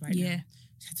island now. He had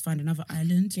to find another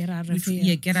island. Get out of here.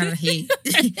 Yeah, get out of here.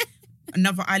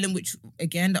 Another island, which,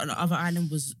 again, the other island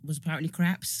was apparently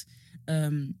craps.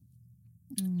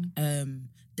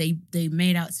 They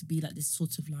made out to be like this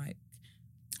sort of like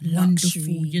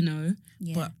luxury, wonderful,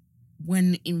 but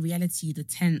when in reality the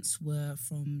tents were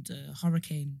from the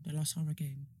last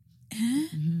hurricane.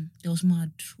 There was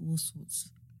mud, all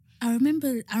sorts. I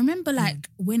remember like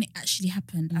when it actually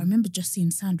happened, I remember just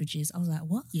seeing sandwiches. I was like,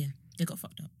 what? Yeah, they got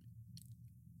fucked up.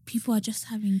 People are just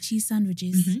having cheese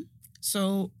sandwiches.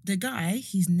 So the guy,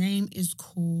 his name is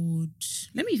called,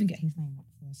 let me even get his name up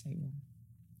before I say it wrong.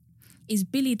 Is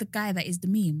Billy the guy that is the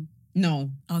meme?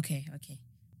 No. Okay.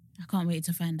 I can't wait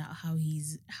to find out how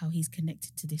he's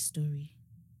connected to this story.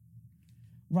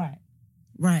 Right.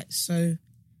 So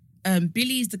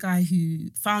Billy's the guy who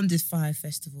found this fire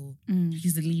festival.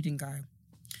 He's the leading guy.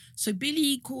 So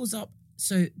Billy calls up,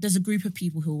 so there's a group of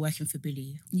people who are working for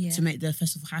Billy to make the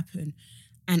festival happen.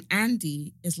 And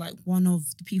Andy is like one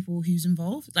of the people who's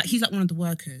involved. Like, he's like one of the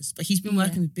workers, but he's been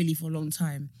working with Billy for a long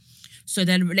time. So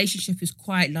their relationship is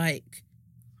quite like,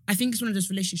 I think it's one of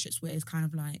those relationships where it's kind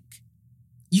of like,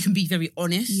 you can be very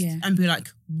honest and be like,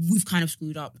 we've kind of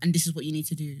screwed up and this is what you need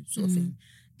to do, sort of thing.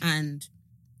 And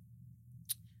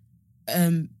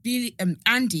Billy,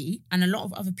 Andy and a lot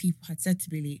of other people had said to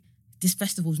Billy, this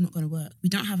festival is not going to work. We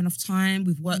don't have enough time.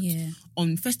 We've worked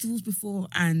on festivals before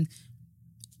and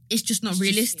it's just not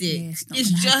realistic.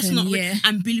 It's just not.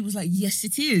 And Billy was like, yes,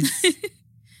 it is.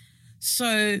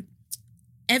 So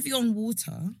Evian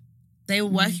Water, they were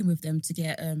working with them to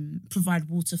get provide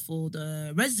water for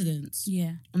the residents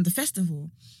on the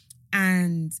festival.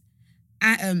 And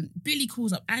Billy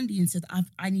calls up Andy and said,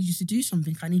 I need you to do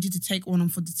something. I need you to take one on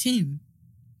for the team.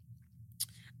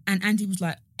 And Andy was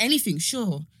like, anything,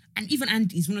 sure. And even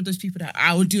Andy is one of those people that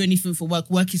I will do anything for work.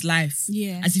 Work is life.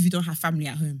 Yeah. As if you don't have family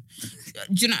at home.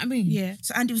 Do you know what I mean? Yeah.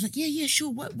 So Andy was like, yeah,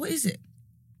 sure. What is it?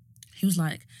 He was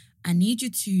like, I need you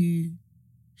to...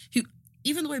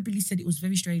 Even the way Billy said it was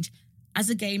very strange. As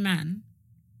a gay man,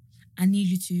 I need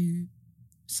you to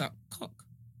suck cock.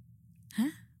 Huh?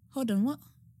 Hold on, what?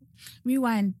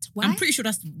 Rewind. Why? I'm pretty sure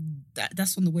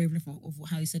that's on the wavelength of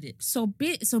how he said it. So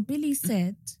Billy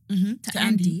said to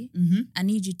Andy, I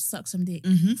need you to suck some dick.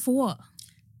 For what?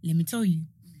 Let me tell you.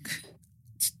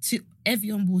 To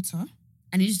Evian Water,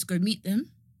 I need you to go meet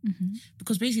them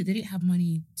because basically they didn't have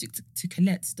money to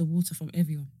collect the water from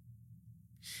Evian.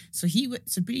 So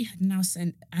Billy had now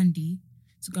sent Andy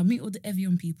to go meet all the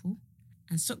Evian people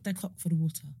and suck their cock for the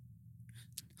water.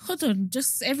 Hold on,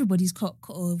 just everybody's cock,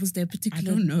 or was there a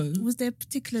particular... I don't know. Was there a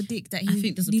particular dick that he I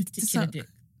think there's a particular dick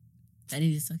that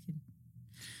needed sucking.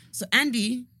 So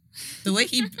Andy, the way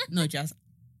he... No, Jazz.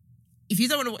 If you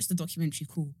don't want to watch the documentary,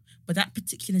 cool. But that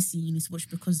particular scene you need to watch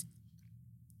because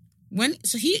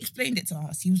so he explained it to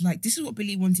us. He was like, this is what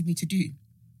Billy wanted me to do.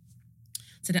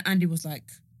 So then Andy was like,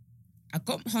 I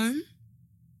got home,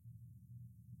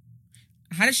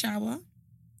 I had a shower,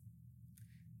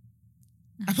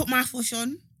 I put my mouthwash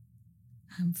on,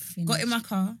 I'm finished. Got in my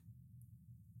car,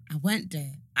 I went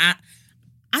there.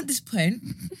 At this point,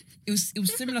 it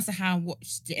was similar to how I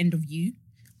watched the end of You.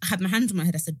 I had my hands on my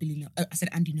head. I said, Billy, no. I said,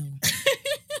 Andy, no.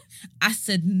 I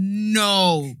said,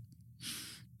 no.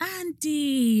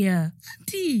 Andy. And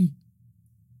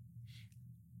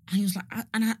he was like,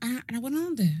 and I went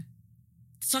on there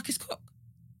to suck his cock.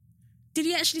 Did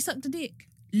he actually suck the dick?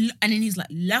 And then he's like,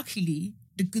 luckily,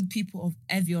 the good people of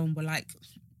Evian were like,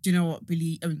 do you know what,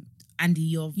 Billy, Andy,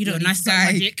 you're a nice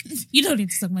guy. You don't need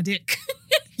to suck my dick.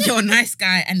 You're a nice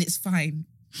guy and it's fine.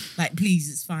 Like, please,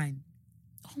 it's fine.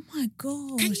 Oh my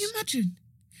God. Can you imagine?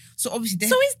 So obviously...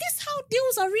 So is this how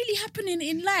deals are really happening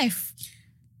in life?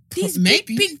 These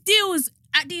maybe. big deals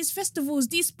at these festivals,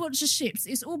 these sponsorships,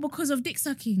 it's all because of dick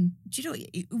sucking. Do you know,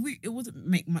 it wouldn't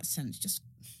make much sense.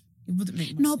 It wouldn't make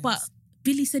much sense. No, but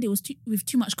Billy said it was with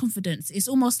too much confidence. It's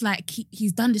almost like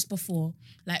he's done this before.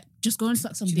 Like, just go and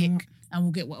suck some dick and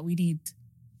we'll get what we need.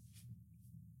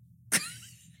 Why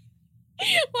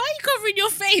are you covering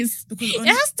your face? Because it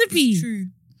has to be. It's true.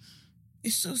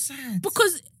 It's so sad.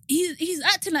 Because he's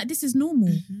acting like this is normal.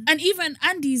 Mm-hmm. And even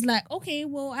Andy's like, okay,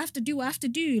 well, I have to do what I have to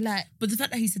do. Like, but the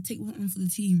fact that he said take one for the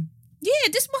team. Yeah,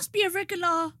 this must be a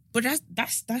regular. But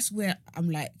that's where I'm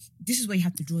like, this is where you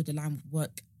have to draw the line with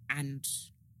work and...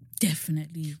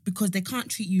 Definitely. Because they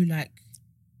can't treat you like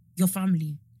your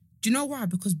family. Do you know why?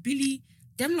 Because Billy,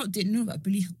 them lot didn't know that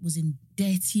Billy was in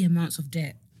dirty amounts of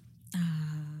debt.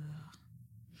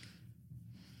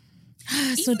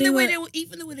 So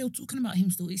even the way they were talking about him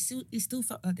still, it still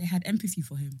felt like they had empathy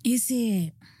for him. Is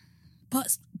it?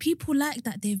 But people like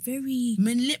that, they're very...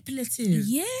 manipulative.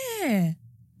 Yeah.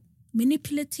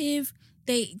 Manipulative.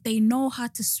 They know how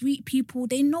to sweet people.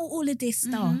 They know all of this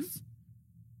stuff. Mm-hmm.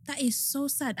 That is so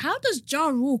sad. How does Ja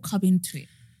Rule come into it?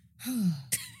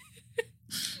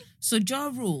 So Ja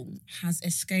Rule has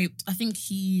escaped. I think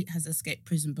he has escaped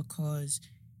prison because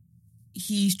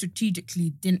he strategically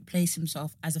didn't place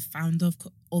himself as a founder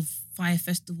of Fire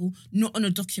Festival, not on a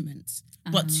document,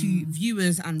 but to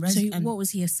viewers and residents. So what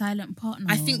was he, a silent partner?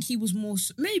 I think he was more,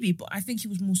 maybe, but I think he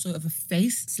was more so of a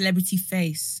face, celebrity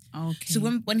face. Okay. So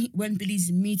when Billy's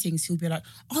in meetings, he'll be like,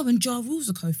 oh, and Ja Rule's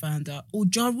a co-founder, or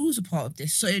Ja Rule's a part of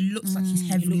this. So it looks like he's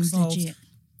heavily involved. Legit.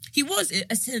 He was, in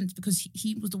a sense, because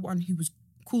he was the one who was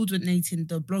coordinating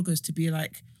the bloggers to be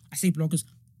like, I say bloggers,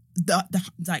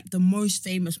 the most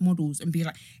famous models, and be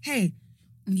like, hey,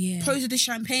 pose the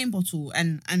champagne bottle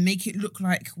and make it look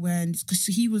like when, because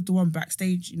he was the one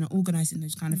backstage, organizing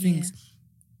those kind of things.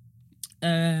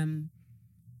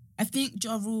 I think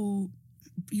Ja Rule,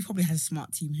 he probably has a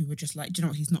smart team who were just like, do you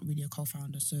know what, he's not really a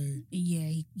co-founder, so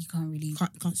you can't really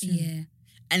can't sue him.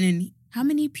 And then how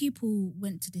many people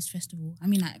went to this festival? I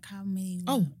mean, like, how many?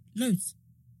 Loads.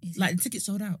 Like, the tickets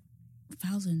sold out.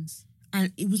 Thousands.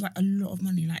 And it was like a lot of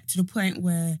money, like to the point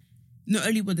where not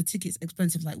only were the tickets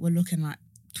expensive, like we're looking like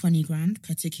 20 grand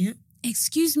per ticket.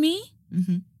 Excuse me?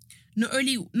 Mm-hmm. Not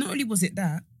only was it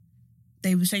that,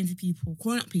 they were saying to people,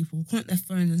 calling up their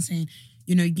phones and saying,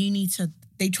 you need to,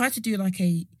 they tried to do like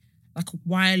a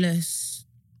wireless,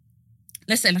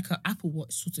 let's say like an Apple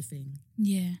Watch sort of thing.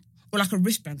 Yeah. Or like a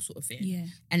wristband sort of thing. Yeah.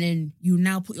 And then you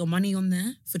now put your money on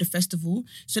there for the festival.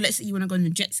 So let's say you want to go on a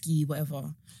jet ski,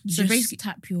 whatever. So basically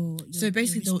tap your they're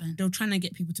trying to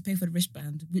get people to pay for the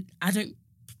wristband. I don't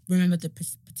remember the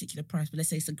particular price, but let's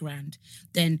say it's $1,000.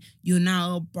 Then you're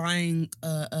now buying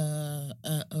a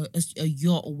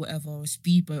yacht or whatever, or a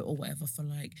speedboat or whatever for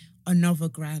like another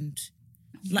 $1,000.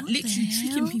 Like literally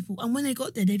tricking people. And when they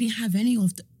got there, they didn't have any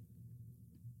of the...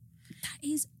 That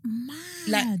is mad.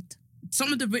 Like,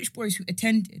 some of the rich boys who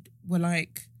attended were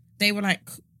like, they were like,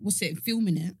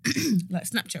 filming it, like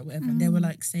Snapchat or whatever. And they were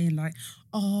like saying like,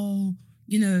 oh,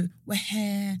 we're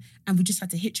here and we just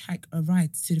had to hitchhike a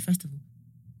ride to the festival.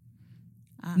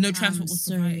 No transport was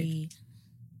provided.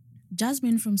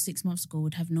 Jasmine from 6 months ago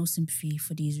would have no sympathy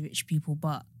for these rich people,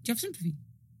 but... Do you have sympathy?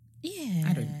 Yeah.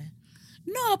 I don't.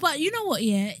 No, but you know what,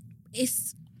 yeah?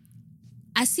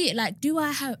 I see it like, do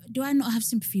I not have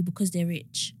sympathy because they're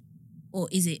rich? Or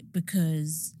is it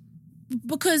because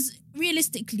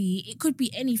realistically, it could be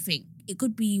anything. It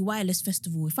could be Wireless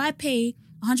Festival. If I pay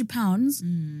 £100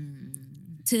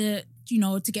 to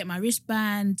get my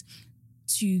wristband,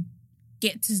 to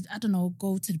get to, I don't know,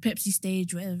 go to the Pepsi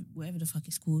stage, whatever the fuck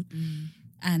it's called,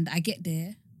 and I get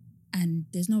there and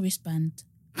there's no wristband.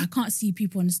 I can't see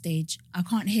people on the stage. I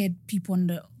can't hear people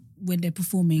when they're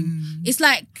performing. It's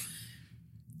like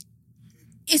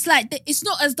it's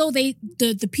not as though the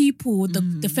people,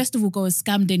 the festival goers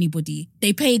scammed anybody.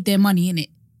 They paid their money in it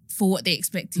for what they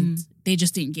expected. They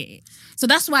just didn't get it. So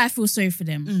that's why I feel sorry for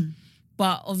them.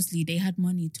 But obviously they had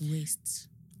money to waste.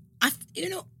 I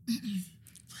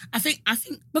think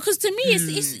because to me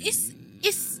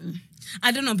it's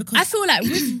I don't know, because I feel like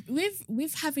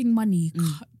with having money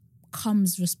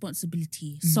comes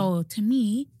responsibility. So to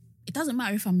me, it doesn't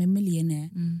matter if I'm a millionaire.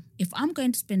 If I'm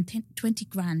going to spend 20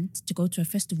 grand to go to a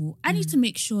festival, I need to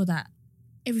make sure that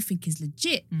everything is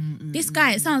legit. This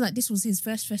guy, it sounds like this was his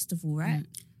first festival, right?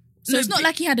 So it's not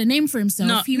like he had a name for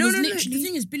himself. No, literally... The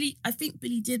thing is, I think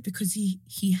Billy did because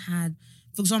he had,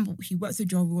 for example, he worked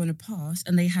with Ja Rule in the past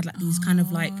and they had like these kind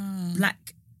of like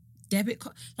black debit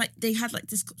card. Like they had like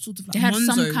this sort of like they had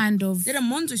Monzo. some kind of... They had a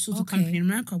Monzo sort of company in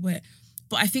America where...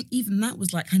 But I think even that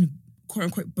was like kind of quote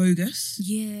unquote bogus.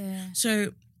 Yeah.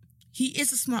 So he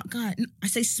is a smart guy. I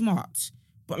say smart,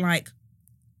 but like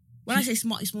When I say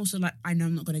smart, it's more so like I know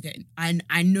I'm not gonna get in.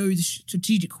 I know the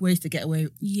strategic ways to get away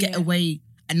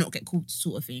and not get caught,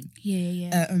 sort of thing.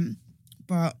 Yeah.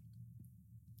 But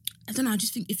I don't know. I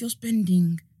just think if you're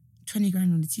spending 20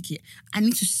 grand on a ticket, I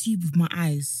need to see with my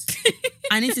eyes.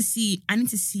 I need to see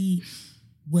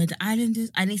where the island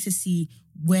is. I need to see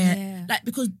where,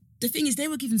 because the thing is, they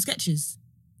were given sketches.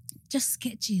 Just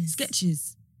sketches.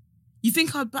 Sketches. You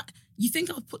think I'll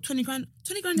put 20 grand?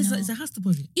 20 grand is a house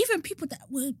deposit. Even people that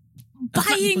were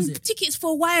buying tickets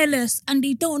for wireless and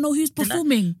they don't know who's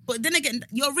performing. But then again,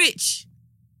 you're rich.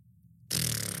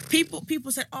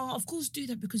 People said, oh, of course do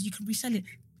that because you can resell it.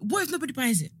 What if nobody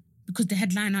buys it? Because the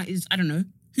headliner is, I don't know,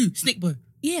 who? Snakeboy.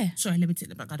 Yeah. Sorry, let me take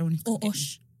that back. I don't want to. Or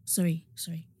Osh. Sorry.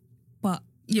 But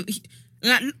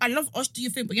I love Osh, do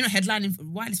your thing, but you're not headlining for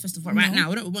Wireless Festival right now.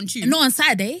 We don't want you. Not on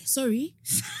Saturday. Sorry.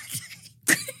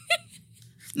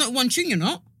 Not one tune, you're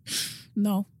not.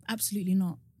 No, absolutely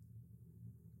not.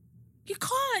 You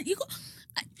can't. You got.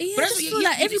 Yeah, but I just feel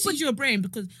like everybody. Your brain,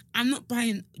 because I'm not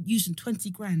using 20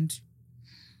 grand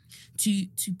to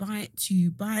buy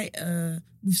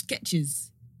with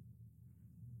sketches.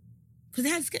 Because they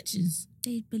had sketches.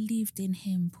 They believed in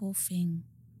him. Poor thing.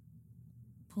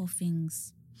 Poor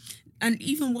things. And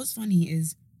even what's funny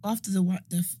is after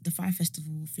the Fire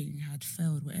Festival thing had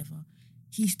failed, whatever,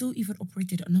 he still even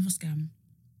operated another scam.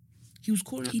 He was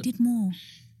calling. He did more.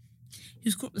 He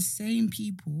was calling up the same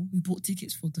people who bought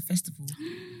tickets for the festival,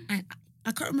 and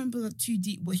I can't remember too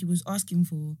deep what he was asking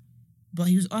for, but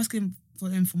he was asking for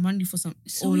them for money for some.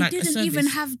 So or he like didn't even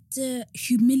have the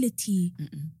humility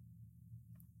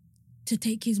to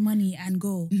take his money and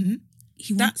go. Mm-hmm.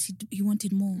 He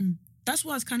wanted more. That's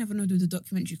why I was kind of annoyed with the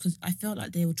documentary, because I felt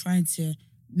like they were trying to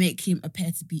make him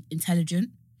appear to be intelligent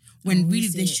when really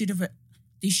they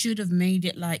should have made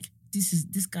it like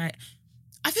this guy.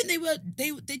 I think they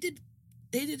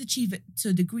did achieve it to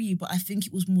a degree, but I think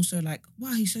it was more so like,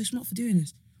 wow, he's so smart for doing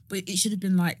this. But it should have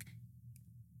been like,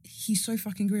 he's so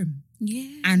fucking grim.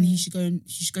 Yeah. And he should go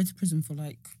to prison for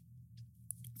like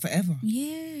forever.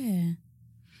 Yeah.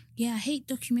 Yeah, I hate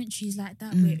documentaries like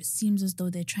that where it seems as though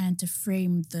they're trying to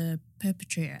frame the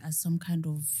perpetrator as some kind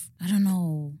of, I don't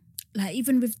know, like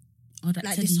even with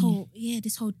like this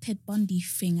whole Ted Bundy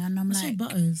thing, and I'm like,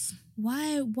 butters.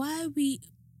 Why we?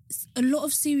 A lot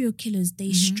of serial killers,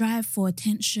 they strive for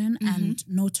attention and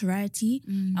notoriety,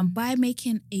 and by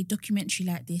making a documentary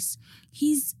like this,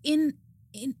 he's in.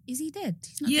 Is he dead?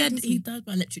 He's not dead, is he died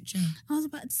by electric chair. I was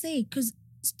about to say, because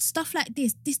stuff like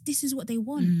this is what they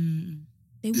want.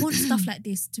 They want stuff like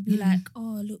this to be like,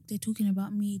 oh, look, they're talking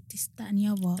about me, this, that, and the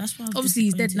other. That's why obviously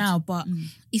he's dead now, but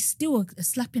it's still a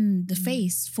slap in the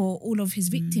face for all of his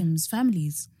victims'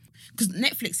 families. Because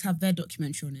Netflix have their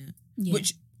documentary on it,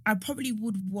 which I probably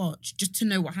would watch just to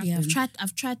know what happened. Yeah,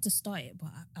 I've tried to start it, but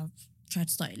I've tried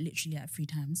to start it literally like 3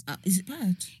 times. Is it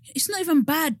bad? It's not even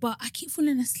bad, but I keep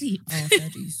falling asleep. Oh, fair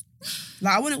dues.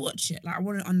 Like, I want to watch it. Like, I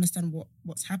want to understand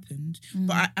what's happened.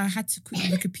 But I had to quickly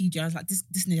Wikipedia. I was like, this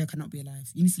nigga cannot be alive.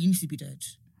 You need to be dead.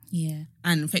 Yeah.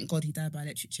 And thank God he died by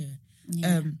electric chair.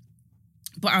 Yeah.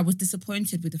 But I was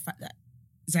disappointed with the fact that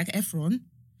Zac Efron,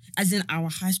 as in our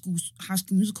high school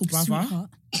musical brother,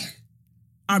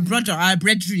 our brother, our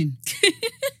brethren,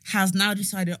 has now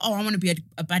decided, oh, I want to be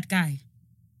a bad guy.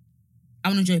 I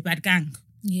want to join a bad gang.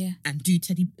 Yeah. And do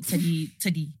Teddy. Why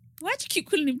do you keep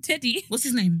calling him Teddy? What's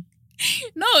his name?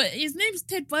 No, his name's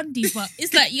Ted Bundy, but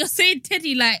it's like you're saying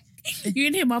Teddy like you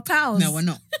and him are pals. No, we're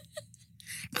not.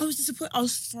 I was disappointed. I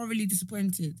was thoroughly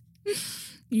disappointed.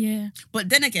 Yeah. But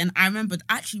then again, I remembered,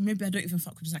 actually, maybe I don't even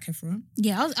fuck with Zac Efron.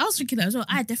 Yeah, I was thinking that as well.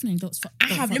 I definitely don't fuck.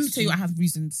 Let me tell you, I have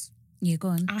reasons. Yeah, go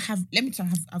on.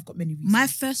 I've got many reasons. My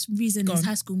first reason is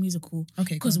High School Musical.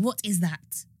 Okay, because what is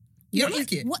that? You don't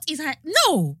like it? What is that?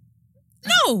 No.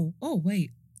 Oh,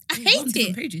 wait. I hate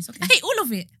it. Pages. Okay. I hate all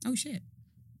of it. Oh, shit.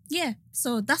 Yeah,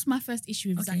 so that's my first issue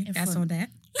with Zac Efron. That's on that.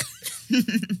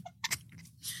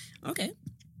 Okay.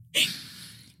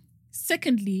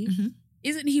 Secondly,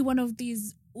 isn't he one of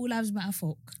these All Lives Matter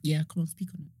folk? Yeah, come on, speak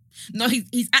on it. No,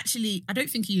 he's actually, I don't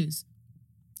think he is.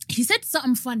 He said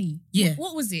something funny. Yeah.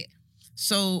 What was it?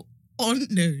 So,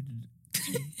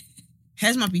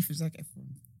 here's my beef with Zac Efron.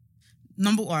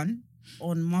 Number 1,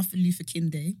 on Martin Luther King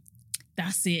Day.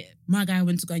 That's it. My guy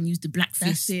went to go and use the black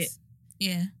fist. That's it.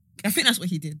 Yeah. I think that's what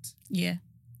he did. Yeah.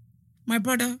 My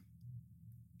brother,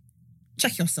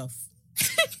 check yourself.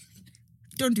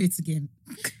 Don't do it again.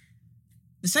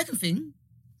 The second thing,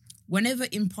 whenever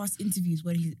in past interviews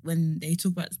when they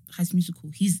talk about High School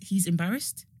Musical, he's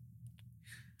embarrassed.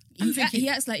 He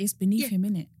acts like it's beneath him,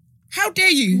 innit? How dare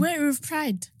you? Wear with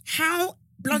pride. How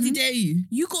bloody dare you?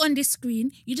 You got on this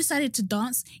screen, you decided to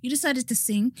dance, you decided to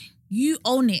sing, You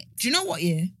own it. Do you know what?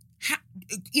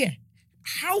 Yeah,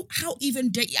 How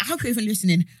even dare you? I hope you're even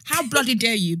listening. How bloody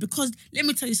dare you? Because let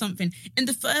me tell you something. In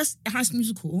the first High School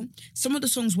Musical, some of the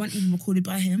songs weren't even recorded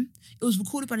by him. It was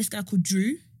recorded by this guy called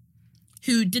Drew,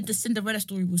 who did the Cinderella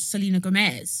story with Selena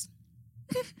Gomez.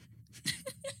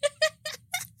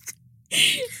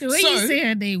 The way you say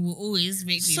her name will always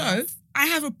make me laugh. I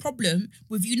have a problem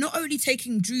with you not only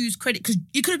taking Drew's credit, because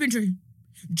you could have been Drew.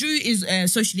 Drew is a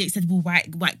socially acceptable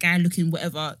white guy looking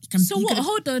whatever.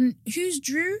 Hold on. Who's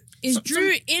Drew? Is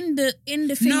Drew in the thing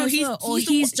as well? Or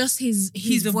he's just his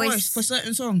the voice for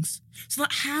certain songs. So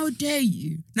like, how dare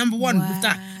you? Number one, with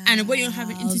that. And when you're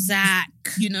having interviews, Zac,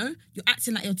 you're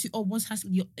acting like you're too. Oh, what's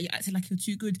happening? You're acting like you're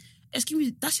too good. Excuse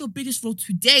me, that's your biggest role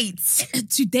to date.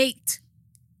 To date,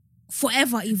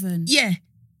 forever even. Yeah,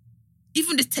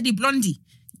 even this Teddy Blondie.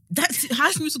 That's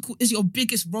High School Musical is your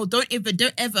biggest role. Don't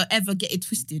ever get it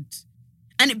twisted,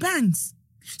 and it bangs.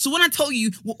 So when I tell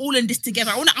you we're all in this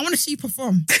together, I want to see you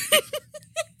perform.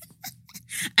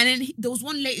 And then there was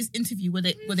one latest interview where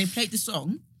they played the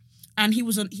song, and he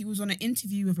was on an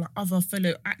interview with like other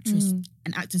fellow actors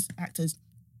and actors,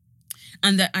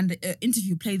 and the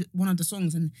interview played one of the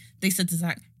songs, and they said to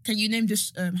Zac, "Can you name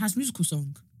this High School Musical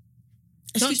song?"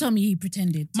 Don't tell me he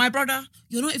pretended. My brother,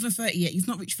 you're not even 30 yet. You've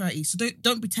not reached 30, so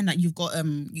don't pretend that you've got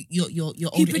your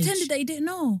older He pretended that he didn't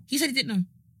know. He said he didn't know.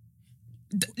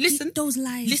 Listen, those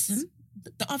lies. Listen,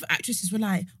 the other actresses were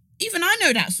like, even I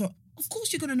know that song. Of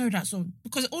course you're gonna know that song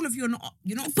because all of you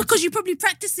you're not because you probably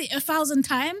practice it 1,000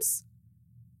 times.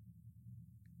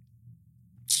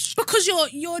 Because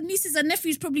your nieces and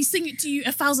nephews probably sing it to you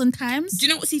 1,000 times. Do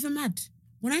you know what's even mad?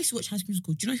 When I used to watch High School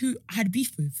Musical, do you know who I had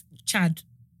beef with? Chad.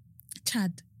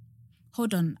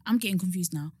 Hold on, I'm getting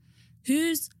confused now.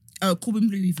 Who's Corbin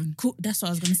Blue even? That's what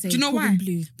I was going to say. Do you know Corbin why?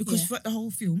 Blue. Because throughout the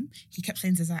whole film, he kept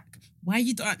saying to Zac, "Why are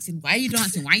you dancing? Why are you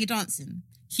dancing? Why are you dancing?"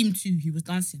 Him too, he was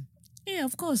dancing. Yeah,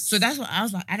 of course. So that's what I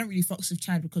was like. I don't really fuck with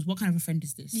Chad because what kind of a friend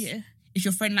is this? Yeah. If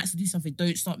your friend likes to do something,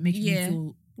 don't start making him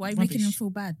feel. Why are you rubbish. making him feel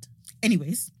bad?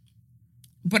 Anyways.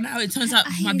 But now it turns out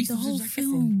my beef was Zac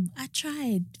Efron. I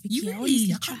tried. Vicky. You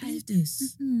really? I can't believe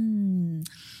this. Mm-hmm.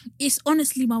 It's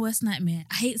honestly my worst nightmare.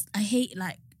 I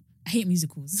hate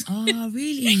musicals. Oh,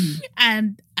 really?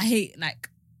 And I hate like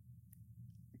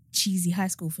cheesy high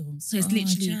school films. So it's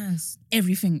literally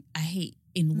everything I hate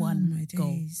in one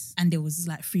go. And there was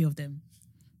like 3 of them.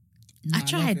 No, I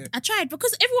tried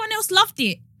because everyone else loved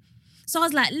it. So I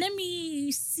was like, let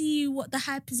me see what the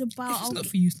hype is about. If it's not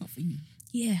for you, it's not for you.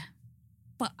 Yeah.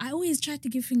 But I always try to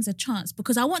give things a chance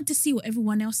because I want to see what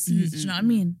everyone else sees. Do you know what I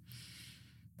mean?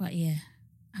 But yeah,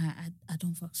 I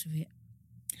don't fucks with it.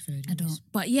 I don't.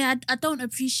 But yeah, I don't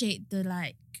appreciate the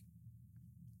like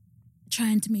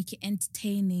trying to make it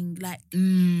entertaining. Like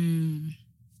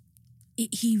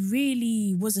he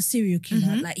really was a serial killer.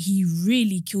 Mm-hmm. Like he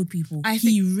really killed people.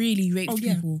 He really raped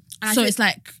people. So it's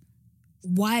like,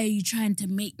 why are you trying to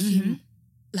make him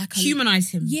like humanize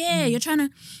him? Yeah, you're trying to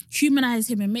humanize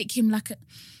him and make him like a.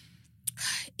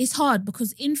 It's hard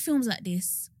because in films like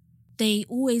this, the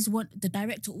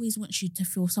director always wants you to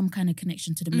feel some kind of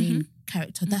connection to the main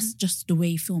character. That's just the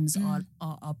way films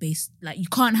are based. Like you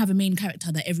can't have a main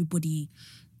character that everybody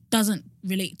doesn't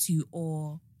relate to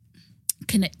or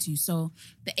connect to. So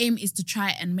the aim is to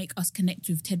try and make us connect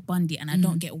with Ted Bundy, and I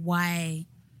don't get why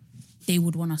they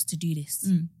would want us to do this.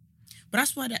 But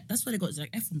that's why they got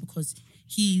Zac Efron, because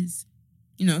he's,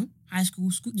 high school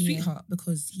sweetheart,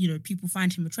 because, people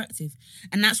find him attractive.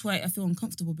 And that's why I feel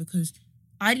uncomfortable, because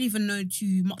I didn't even know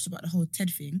too much about the whole Ted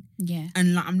thing. Yeah.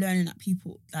 And I'm learning that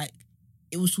people,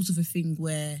 it was sort of a thing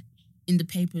where in the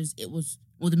papers it was,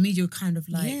 or the media kind of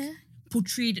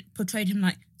portrayed him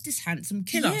like this handsome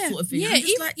killer sort of thing. Yeah,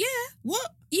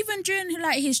 what? Even during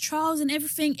his trials and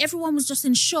everything, everyone was just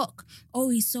in shock. Oh,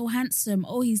 he's so handsome.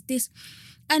 Oh, he's this.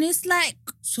 And it's like,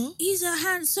 so he's a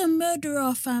handsome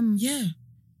murderer, fam. Yeah.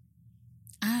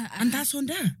 And that's on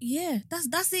there. Yeah,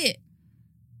 that's it.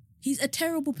 He's a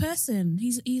terrible person.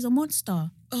 He's a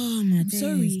monster. Oh my days.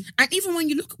 Sorry. And even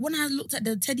when I looked at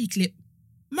the Teddy clip,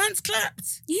 man's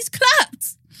clapped. He's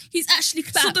clapped. He's actually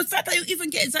clapped. So the fact that you even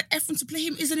get Zac Efron to play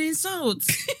him is an insult.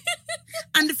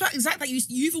 And the fact that you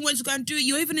even went to go and do it,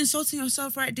 you're even insulting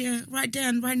yourself right there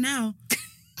and right now.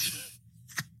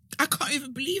 I can't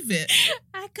even believe it.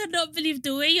 I cannot believe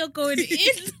the way you're going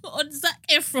in on Zac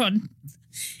Efron.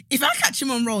 If I catch him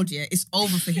on road, it's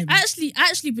over for him. I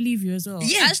actually believe you as well.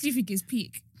 Yeah. I actually think it's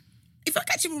peak. If I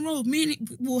catch him on road, me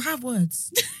and we'll have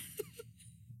words.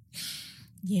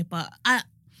 Yeah, but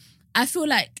I feel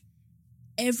like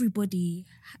everybody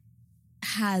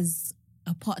has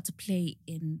a part to play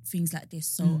in things like this.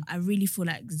 So I really feel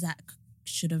like Zac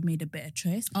should have made a better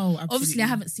choice. Oh, absolutely. Obviously, I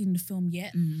haven't seen the film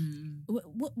yet.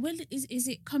 Well, is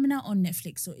it coming out on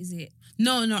Netflix or is it?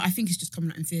 No, I think it's just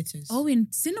coming out in theaters. Oh, in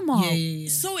cinema. Yeah.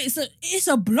 So it's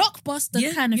a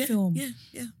blockbuster kind of film.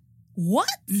 Yeah. What?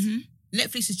 Mm-hmm.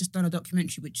 Netflix has just done a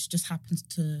documentary which just happens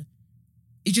to.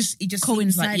 It just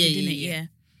coincided, seems didn't it? Yeah.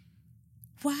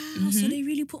 Wow. So they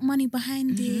really put money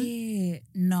behind it.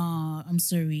 No, I'm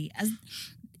sorry.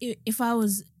 If I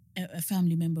was a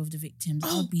family member of the victims,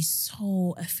 I would be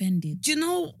so offended. Do you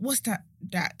know what's that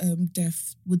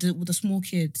death with the small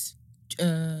kids,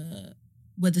 where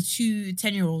the 2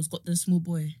 10-year-olds got the small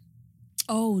boy?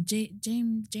 Oh,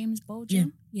 James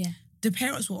Bolger? Yeah. The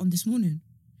parents were on this morning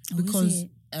because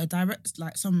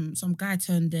some guy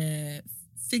turned their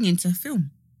thing into a film.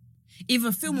 Either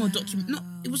a film or a document. No,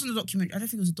 it wasn't a documentary. I don't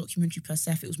think it was a documentary per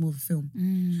se. It was more of a film.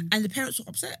 And the parents were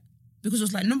upset because it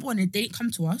was like, number one, they didn't come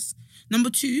to us.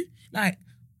 Number two, like,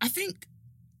 I think,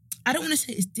 I don't want to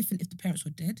say it's different if the parents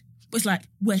were dead, but it's like,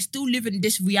 we're still living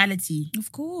this reality.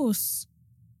 Of course.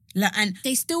 Like, and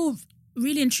they still,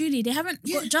 really and truly, they haven't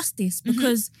got justice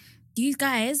because these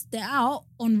guys, they're out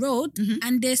on road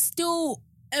and they're still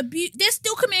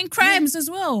committing crimes as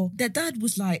well. Their dad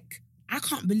was like, I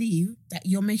can't believe that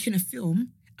you're making a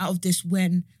film out of this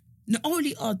when not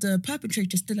only are the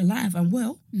perpetrators still alive and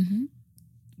well,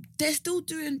 they're still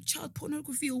doing child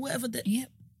pornography or whatever. Yep.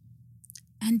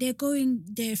 And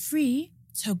they're free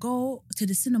to go to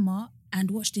the cinema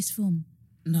and watch this film.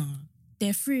 No.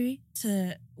 They're free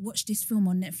to watch this film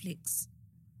on Netflix.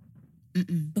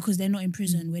 Because they're not in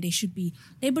prison where they should be.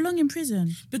 They belong in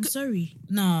prison. I'm sorry.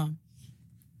 Nah.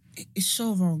 It's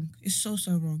so wrong. It's so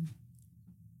wrong.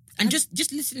 And just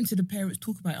listening to the parents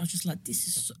talk about it, I was just like, this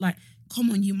is so, like,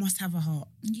 come on, you must have a heart.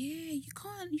 Yeah, you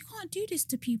can't do this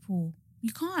to people.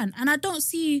 You can't. And I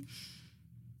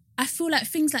feel like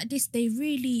things like this, they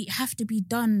really have to be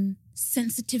done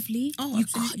sensitively. Oh,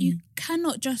 absolutely. You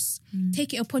cannot just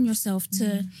take it upon yourself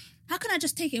to... How can I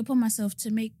just take it upon myself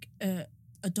to make a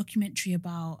documentary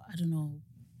about, I don't know,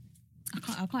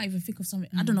 I can't even think of something.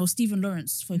 I don't know, Stephen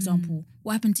Lawrence, for example.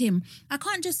 What happened to him? I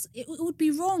can't just... It would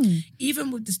be wrong.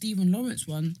 Even with the Stephen Lawrence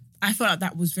one, I felt like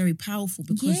that was very powerful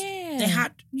because they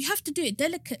had... You have to do it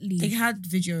delicately. They had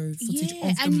video footage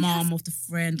of the mom, of the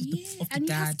friend, of the dad. And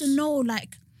you have to know,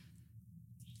 like,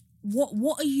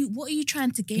 what are you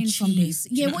trying to gain from this?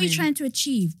 Yeah, what are you trying to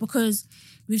achieve? Because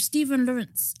with Stephen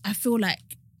Lawrence, I feel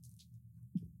like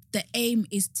the aim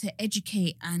is to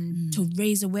educate and to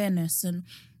raise awareness and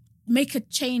make a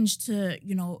change to,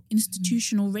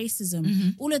 institutional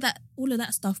racism, all of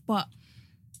that stuff. But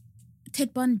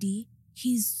Ted Bundy,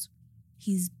 he's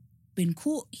been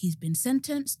caught, he's been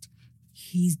sentenced,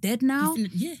 he's dead now.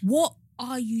 What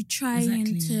are you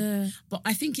trying to? But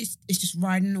I think it's just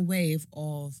riding a wave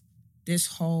of this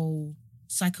whole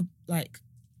psychotic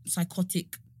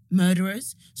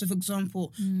murderers. So, for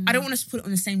example, I don't want us to put it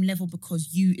on the same level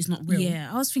because You is not real. Yeah,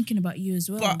 I was thinking about You as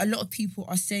well. But a lot of people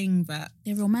are saying that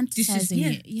they're romanticizing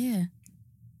it. Yeah.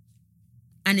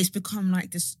 And it's become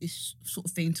like this sort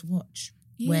of thing to watch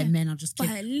where men are just... But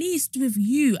at least with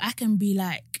You, I can be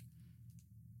like...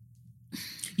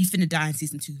 You finna die in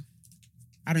season 2.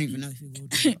 I don't even know if he will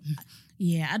do.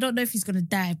 Yeah, I don't know if he's gonna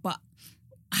die, but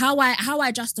how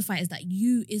I justify it is that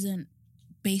You isn't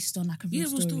based on like a real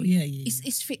story. Yeah.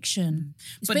 It's fiction.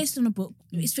 It's based on a book.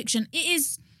 It's fiction. It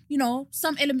is,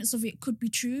 some elements of it could be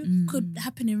true, could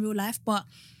happen in real life, but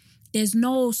there's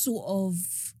no sort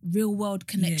of real world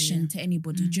connection to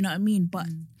anybody. Do you know what I mean? But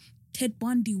Ted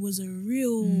Bundy was a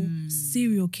real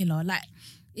serial killer. Like,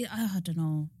 I don't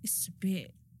know. It's a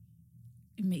bit...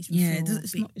 It makes me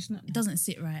feel it doesn't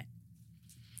sit right.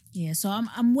 Yeah, so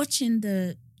I'm watching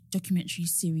the documentary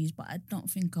series, but I don't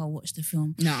think I'll watch the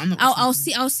film. No, I'm not. I'll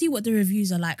see what the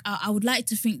reviews are like. I would like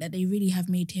to think that they really have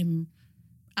made him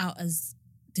out as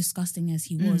disgusting as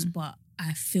he was, but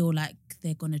I feel like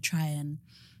they're gonna try and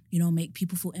make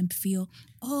people feel empathy. Or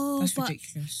that's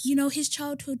ridiculous. His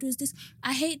childhood was this.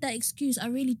 I hate that excuse. I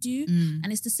really do.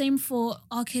 And it's the same for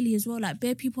R. Kelly as well. Like,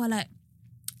 bare people are like,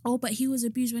 oh, but he was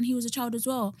abused when he was a child as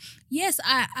well. Yes,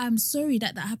 I'm sorry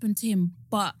that happened to him,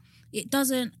 but it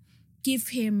doesn't give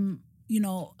him,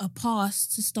 a pass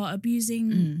to start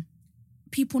abusing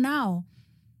people now.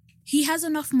 He has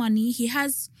enough money. He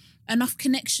has enough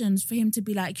connections for him to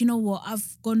be like, you know what,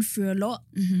 I've gone through a lot.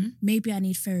 Maybe I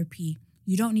need therapy.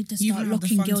 You don't need to start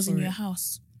locking girls in your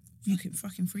house.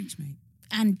 Fucking freaks, mate.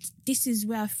 And this is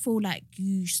where I feel like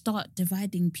you start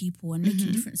dividing people and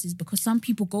making differences, because some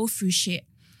people go through shit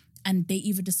and they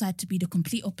either decide to be the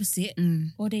complete opposite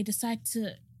or they decide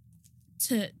to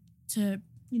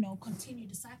continue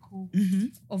the cycle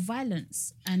of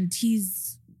violence. And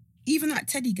he's... Even that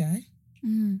Teddy guy,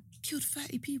 Killed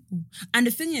 30 people. And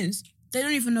the thing is, they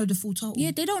don't even know the full total.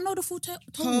 Yeah, they don't know the full total.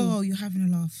 Oh, you're having a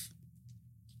laugh.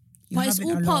 But it's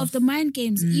all part of the mind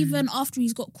games. Even after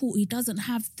he's got caught, he doesn't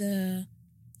have the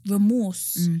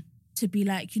remorse to be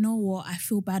like, you know what, I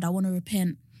feel bad, I want to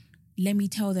repent. Let me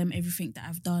tell them everything that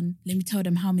I've done. Let me tell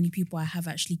them how many people I have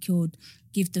actually killed.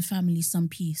 Give the family some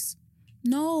peace.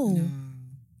 No.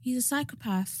 He's a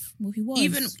psychopath. Well, he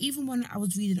was. Even when I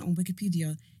was reading it on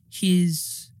Wikipedia,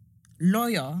 his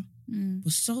lawyer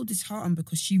was so disheartened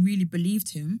because she really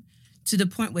believed him to the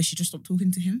point where she just stopped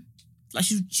talking to him. Like,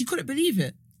 she couldn't believe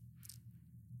it.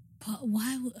 But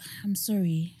why? I'm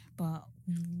sorry, but...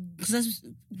 Because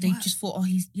they just thought, oh,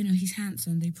 he's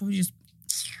handsome. They probably just...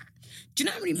 Do you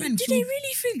know how many men Do they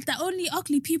really think that only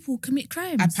ugly people commit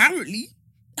crimes? Apparently.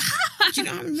 Do you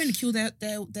know how many men kill their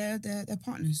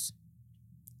partners?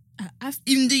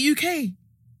 In the UK.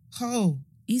 Oh.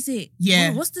 Is it?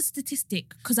 Yeah. What's the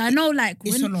statistic? Because I know, like,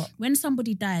 it's a lot. When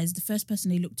somebody dies, the first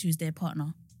person they look to is their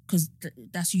partner. Because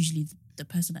that's usually the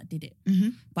person that did it. Mm-hmm.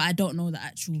 But I don't know the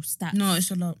actual stats. No,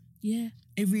 it's a lot. Yeah.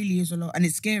 It really is a lot. And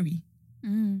it's scary.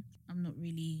 I'm not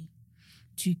really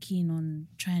too keen on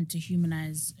trying to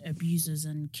humanize abusers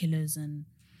and killers and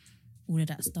all of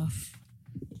that stuff.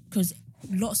 Because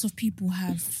lots of people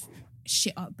have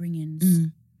shit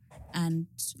upbringings. And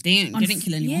they didn't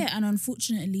kill anyone. Yeah, and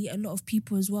unfortunately, a lot of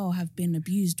people as well have been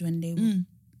abused when they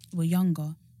were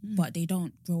younger, but they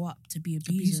don't grow up to be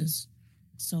abusers.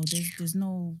 So there's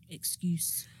no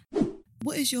excuse.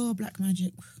 What is your black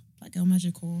magic, black girl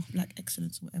magic, or black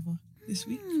excellence, or whatever, this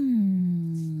week?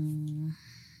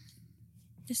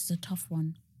 This is a tough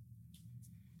one.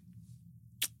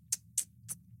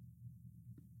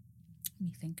 Let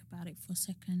me think about it for a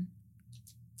second.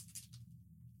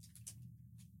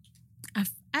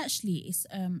 Actually, it's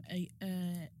a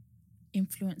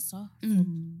influencer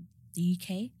from the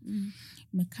UK,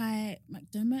 Mackay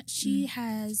McDermott. She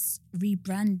has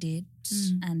rebranded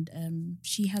and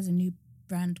she has a new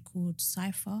brand called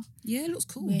Cypher. Yeah, it looks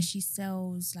cool. Where she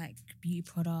sells like beauty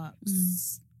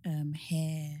products,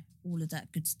 hair, all of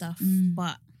that good stuff.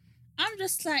 But I'm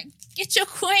just like, get your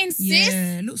coins, sis.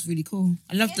 Yeah, it looks really cool.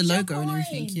 I love the logo and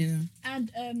everything. Yeah.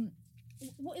 And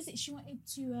what is it? She wanted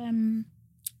to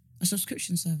a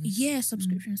subscription service. Yeah,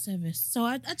 subscription service. So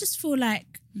I just feel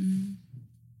like,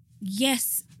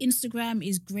 yes, Instagram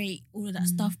is great, all of that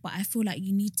stuff, but I feel like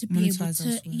you need to be able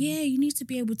to, you need to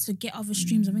be able to get other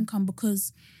streams of income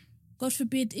because, God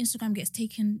forbid, Instagram gets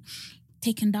taken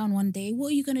down one day. What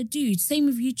are you gonna do? Same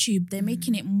with YouTube. They're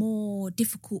making it more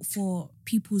difficult for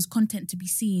people's content to be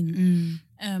seen.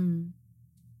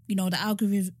 You know, the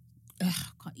algorithm. I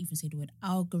can't even say the word.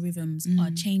 Algorithms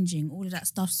are changing. All of that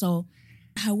stuff. So.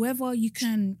 However, you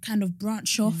can kind of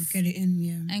branch off, get it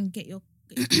in, and get your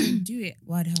do it.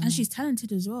 Why the hell? And she's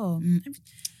talented as well.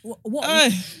 What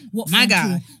my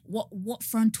frontal? God. What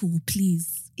frontal,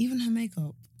 please? Even her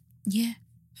makeup. Yeah.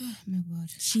 Oh my God,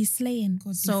 she's slaying.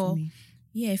 God, so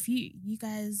yeah, if you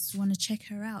guys want to check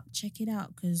her out, check it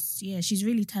out because she's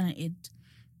really talented.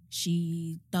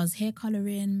 She does hair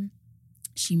coloring.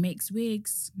 She makes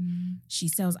wigs. She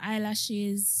sells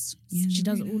eyelashes. She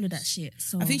does all of that shit.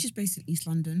 So I think she's based in East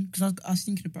London because I was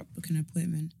thinking about booking an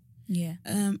appointment. Yeah.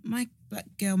 My black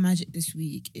girl magic this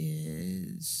week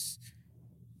is...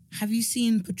 Have you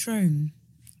seen Patron?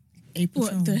 Patron.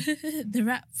 What, the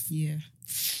rap? Yeah.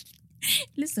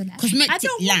 Listen, I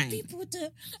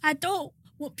don't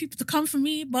want people to come for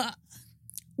me, but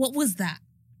what was that?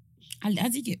 I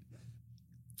dig it.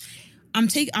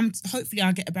 Hopefully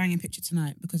I'll get a banging picture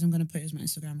tonight because I'm going to put it as my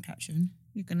Instagram caption.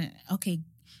 You're going to... Okay.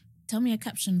 Tell me a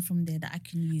caption from there that I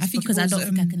can use I don't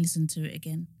think I can listen to it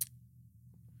again.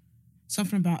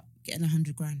 Something about getting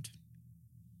 100 grand.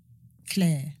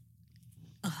 Claire.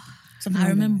 I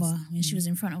remember when she was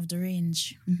in front of the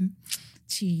range.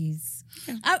 Jeez.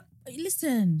 Yeah.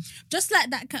 Listen, just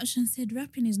like that caption said,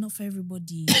 rapping is not for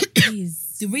everybody.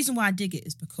 Please. The reason why I dig it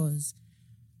is because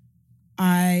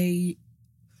I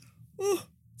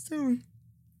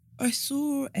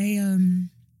saw a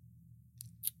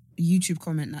YouTube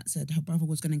comment that said her brother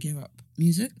was going to give up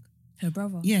music. Her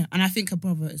brother? Yeah, and I think her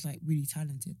brother is like really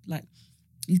talented. Like,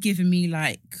 he's giving me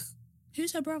like...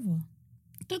 Who's her brother?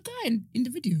 The guy in the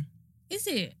video. Is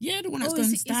it? Yeah, the one that's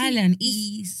going style and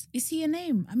ease. Is he a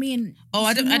name? I mean...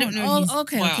 I don't know.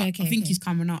 Okay. I think he's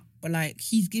coming up. But like,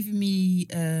 he's giving me...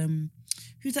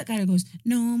 who's that guy that goes,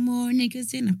 no more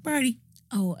niggas in a party?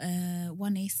 Oh,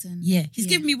 One Asen. Yeah, he's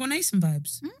giving me One Asen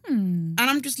vibes, and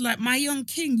I'm just like, my young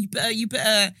king, you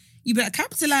better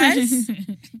capitalize.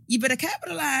 You better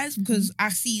capitalize because I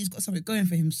see he's got something going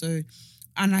for him. So,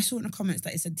 and I saw in the comments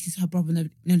that it said her brother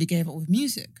nearly gave up with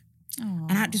music. Aww.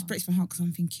 And that just breaks my heart because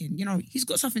I'm thinking, he's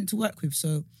got something to work with.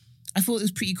 So I thought it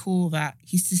was pretty cool that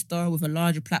his sister with a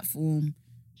larger platform.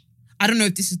 I don't know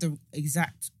if this is the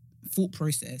exact thought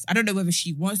process. I don't know whether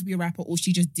she wants to be a rapper or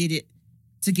she just did it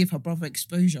to give her brother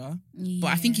exposure. Yeah. But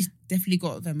I think he's definitely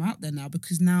got them out there now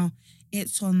because now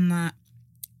it's on that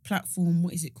platform.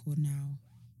 What is it called now?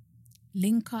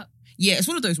 Link Up. Yeah, it's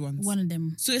one of those ones. One of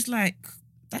them. So it's like,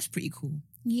 that's pretty cool.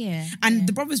 Yeah. And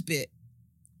the brothers bit,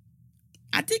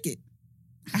 I dig it.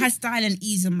 I had Style and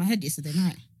Ease in my head yesterday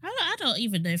night. I don't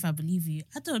even know if I believe you.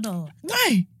 I don't know.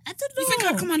 Why? I don't know. You think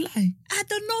I'll come and lie? I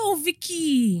don't know,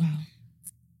 Vicky. Wow.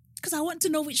 Because I want to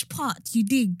know which part you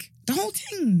dig. The whole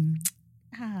thing.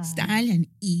 Style and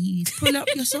Ease. Pull up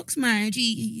your socks, my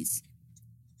G's.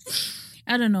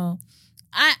 I don't know.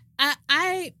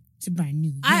 It's a brand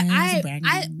new. It's a brand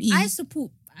new me.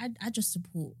 I just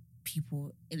support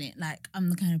people in it. Like, I'm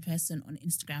the kind of person on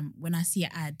Instagram, when I see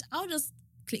an ad, I'll just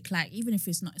click like, even if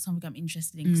it's not something I'm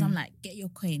interested in, because I'm like, get your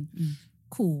coin.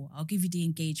 Cool, I'll give you the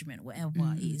engagement,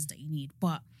 whatever it is that you need.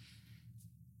 But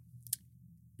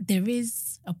there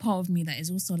is a part of me that is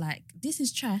also like, this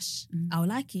is trash. I'll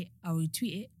like it, I'll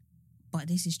retweet it, but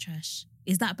this is trash.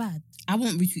 Is that bad? I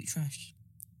won't retweet trash.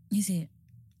 Is it?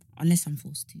 Unless I'm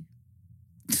forced to.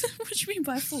 What do you mean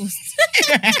by forced?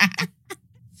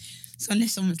 So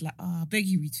unless someone's like, I beg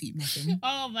you retweet my thing.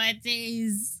 Oh my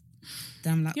days.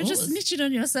 Then I'm like, you're just snitching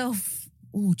on yourself.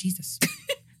 Oh, Jesus.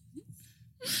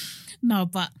 No,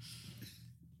 but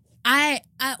I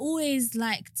always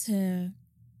like to,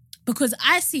 because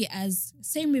I see it as,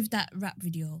 same with that rap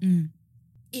video,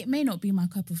 it may not be my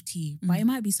cup of tea, but it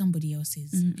might be somebody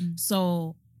else's.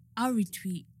 So I'll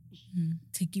retweet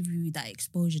to give you that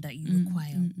exposure that you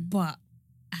require, but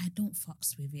I don't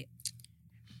fucks with it.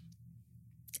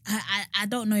 I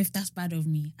don't know if that's bad of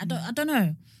me. I don't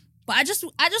know. But I just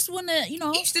want to,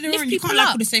 each to their lift own. You people can't like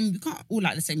up. all the same. You can't all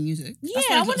like the same music. Yeah,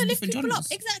 I want to lift people up.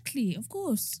 Exactly, of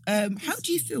course. How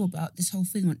do you feel about this whole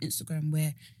thing on Instagram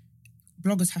where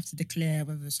bloggers have to declare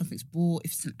whether something's bought,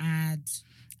 if it's an ad?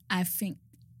 I think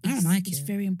I don't like it's it.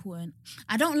 very important.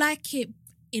 I don't like it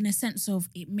in a sense of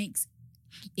it makes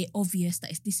it obvious that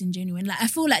it's disingenuous. Like, I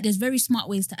feel like there's very smart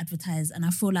ways to advertise, and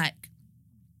I feel like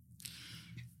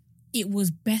it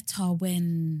was better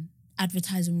when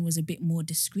advertising was a bit more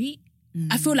discreet.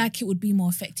 I feel like it would be more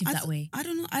effective that way. I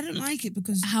don't know. I don't like it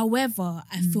because... However,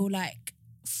 I feel like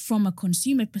from a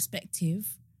consumer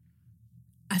perspective,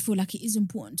 I feel like it is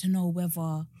important to know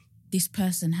whether this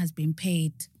person has been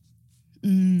paid.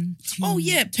 Paid.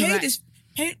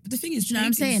 The thing is... Do you know what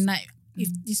I'm saying? Like, if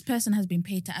this person has been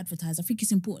paid to advertise, I think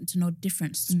it's important to know the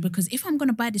difference. Because if I'm going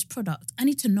to buy this product, I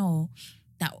need to know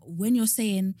that when you're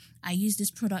saying, I use this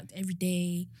product every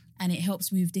day and it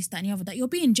helps me with this, that and the other, that you're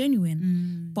being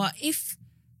genuine. But if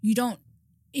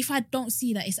I don't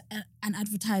see that it's an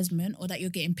advertisement or that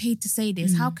you're getting paid to say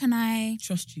this, how can I...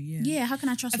 Trust you, yeah. Yeah, how can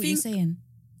I trust what you're saying?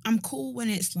 I'm cool when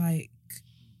it's like,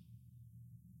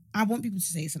 I want people to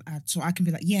say it's an ad so I can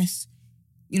be like, yes,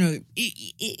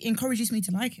 it encourages me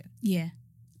to like it. Yeah.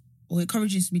 Or it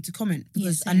encourages me to comment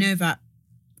because I know that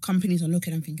companies are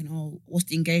looking and thinking, oh, what's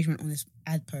the engagement on this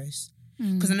ad post?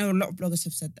 Because I know a lot of bloggers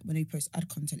have said that when they post ad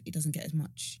content, it doesn't get as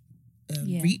much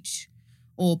reach,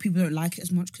 or people don't like it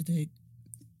as much because they're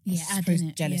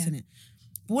jealous in it.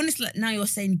 But when it's like now you're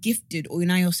saying gifted, or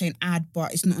now you're saying ad,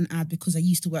 but it's not an ad because I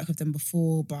used to work with them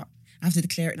before, but I have to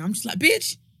declare it now. I'm just like,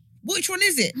 bitch, which one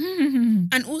is it?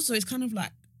 And also it's kind of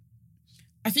like,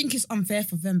 I think it's unfair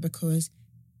for them because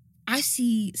I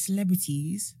see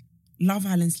celebrities, Love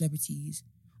Island celebrities,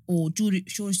 or George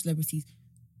Shore celebrities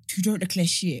who don't declare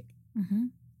shit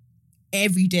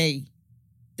every day.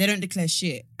 They don't declare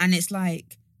shit. And it's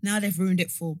like, now they've ruined it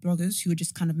for bloggers who are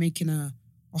just kind of making a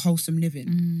wholesome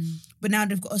living. But now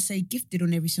they've got to say gifted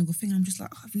on every single thing. I'm just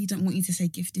like, I really don't want you to say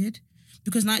gifted.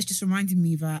 Because now it's just reminding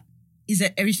me that, is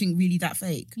that everything really that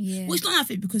fake? Yeah. Well, it's not that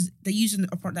fake because they're using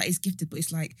a product that is gifted, but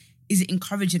it's like, is it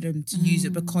encouraging them to use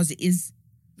it because it is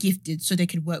gifted so they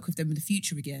could work with them in the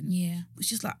future again? Yeah. It's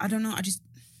just like, I don't know.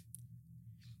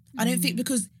 I don't think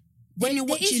because when you're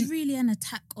watching... There is really an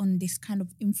attack on this kind of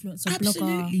influencer blogger.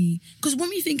 Absolutely. Because when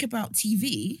we think about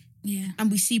TV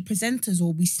and we see presenters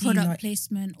or we see product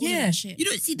placement, all of that shit. You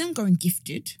don't see them going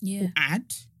gifted or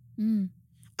ad. Mm.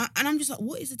 And I'm just like,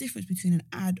 what is the difference between an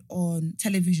ad on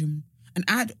television, an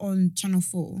ad on Channel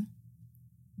 4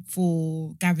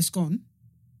 for Gaviscon,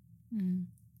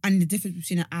 and the difference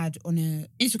between an ad on a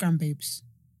Instagram Babes?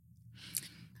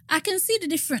 I can see the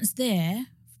difference there.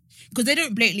 Because they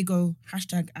don't blatantly go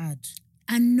 #ad.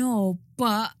 I know,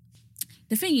 but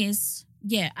the thing is,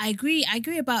 I agree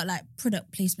about like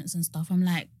product placements and stuff. I'm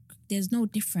like, there's no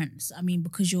difference. I mean,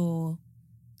 because you're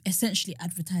essentially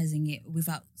advertising it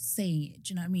without saying it.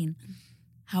 Do you know what I mean?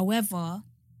 However,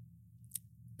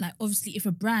 like obviously if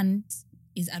a brand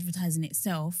is advertising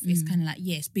itself, it's kind of like,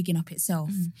 it's bigging up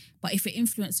itself. But if an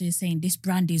influencer is saying this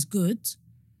brand is good,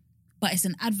 but it's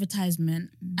an advertisement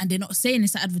and they're not saying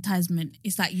it's an advertisement,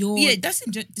 it's like you're... Yeah, that's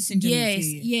disingenuous.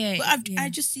 Yeah. But I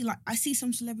just see, like, I see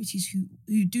some celebrities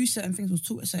who do certain things or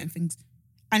talk about certain things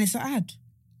and it's an ad,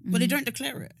 but they don't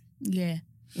declare it. Yeah.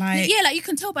 Like you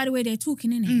can tell by the way they're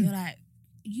talking, innit? You're like,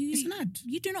 it's an ad.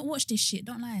 You do not watch this shit,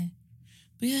 don't lie.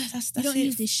 But yeah, that's you don't it.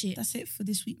 use this shit. That's it for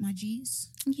this week, my G's.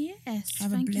 Yes.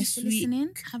 Have a blessed you for listening.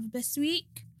 Have a blessed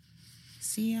week.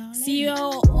 See y'all later. See you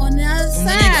on the other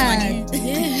side.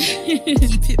 Yeah.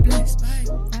 Keep it blessed.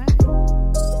 Bye.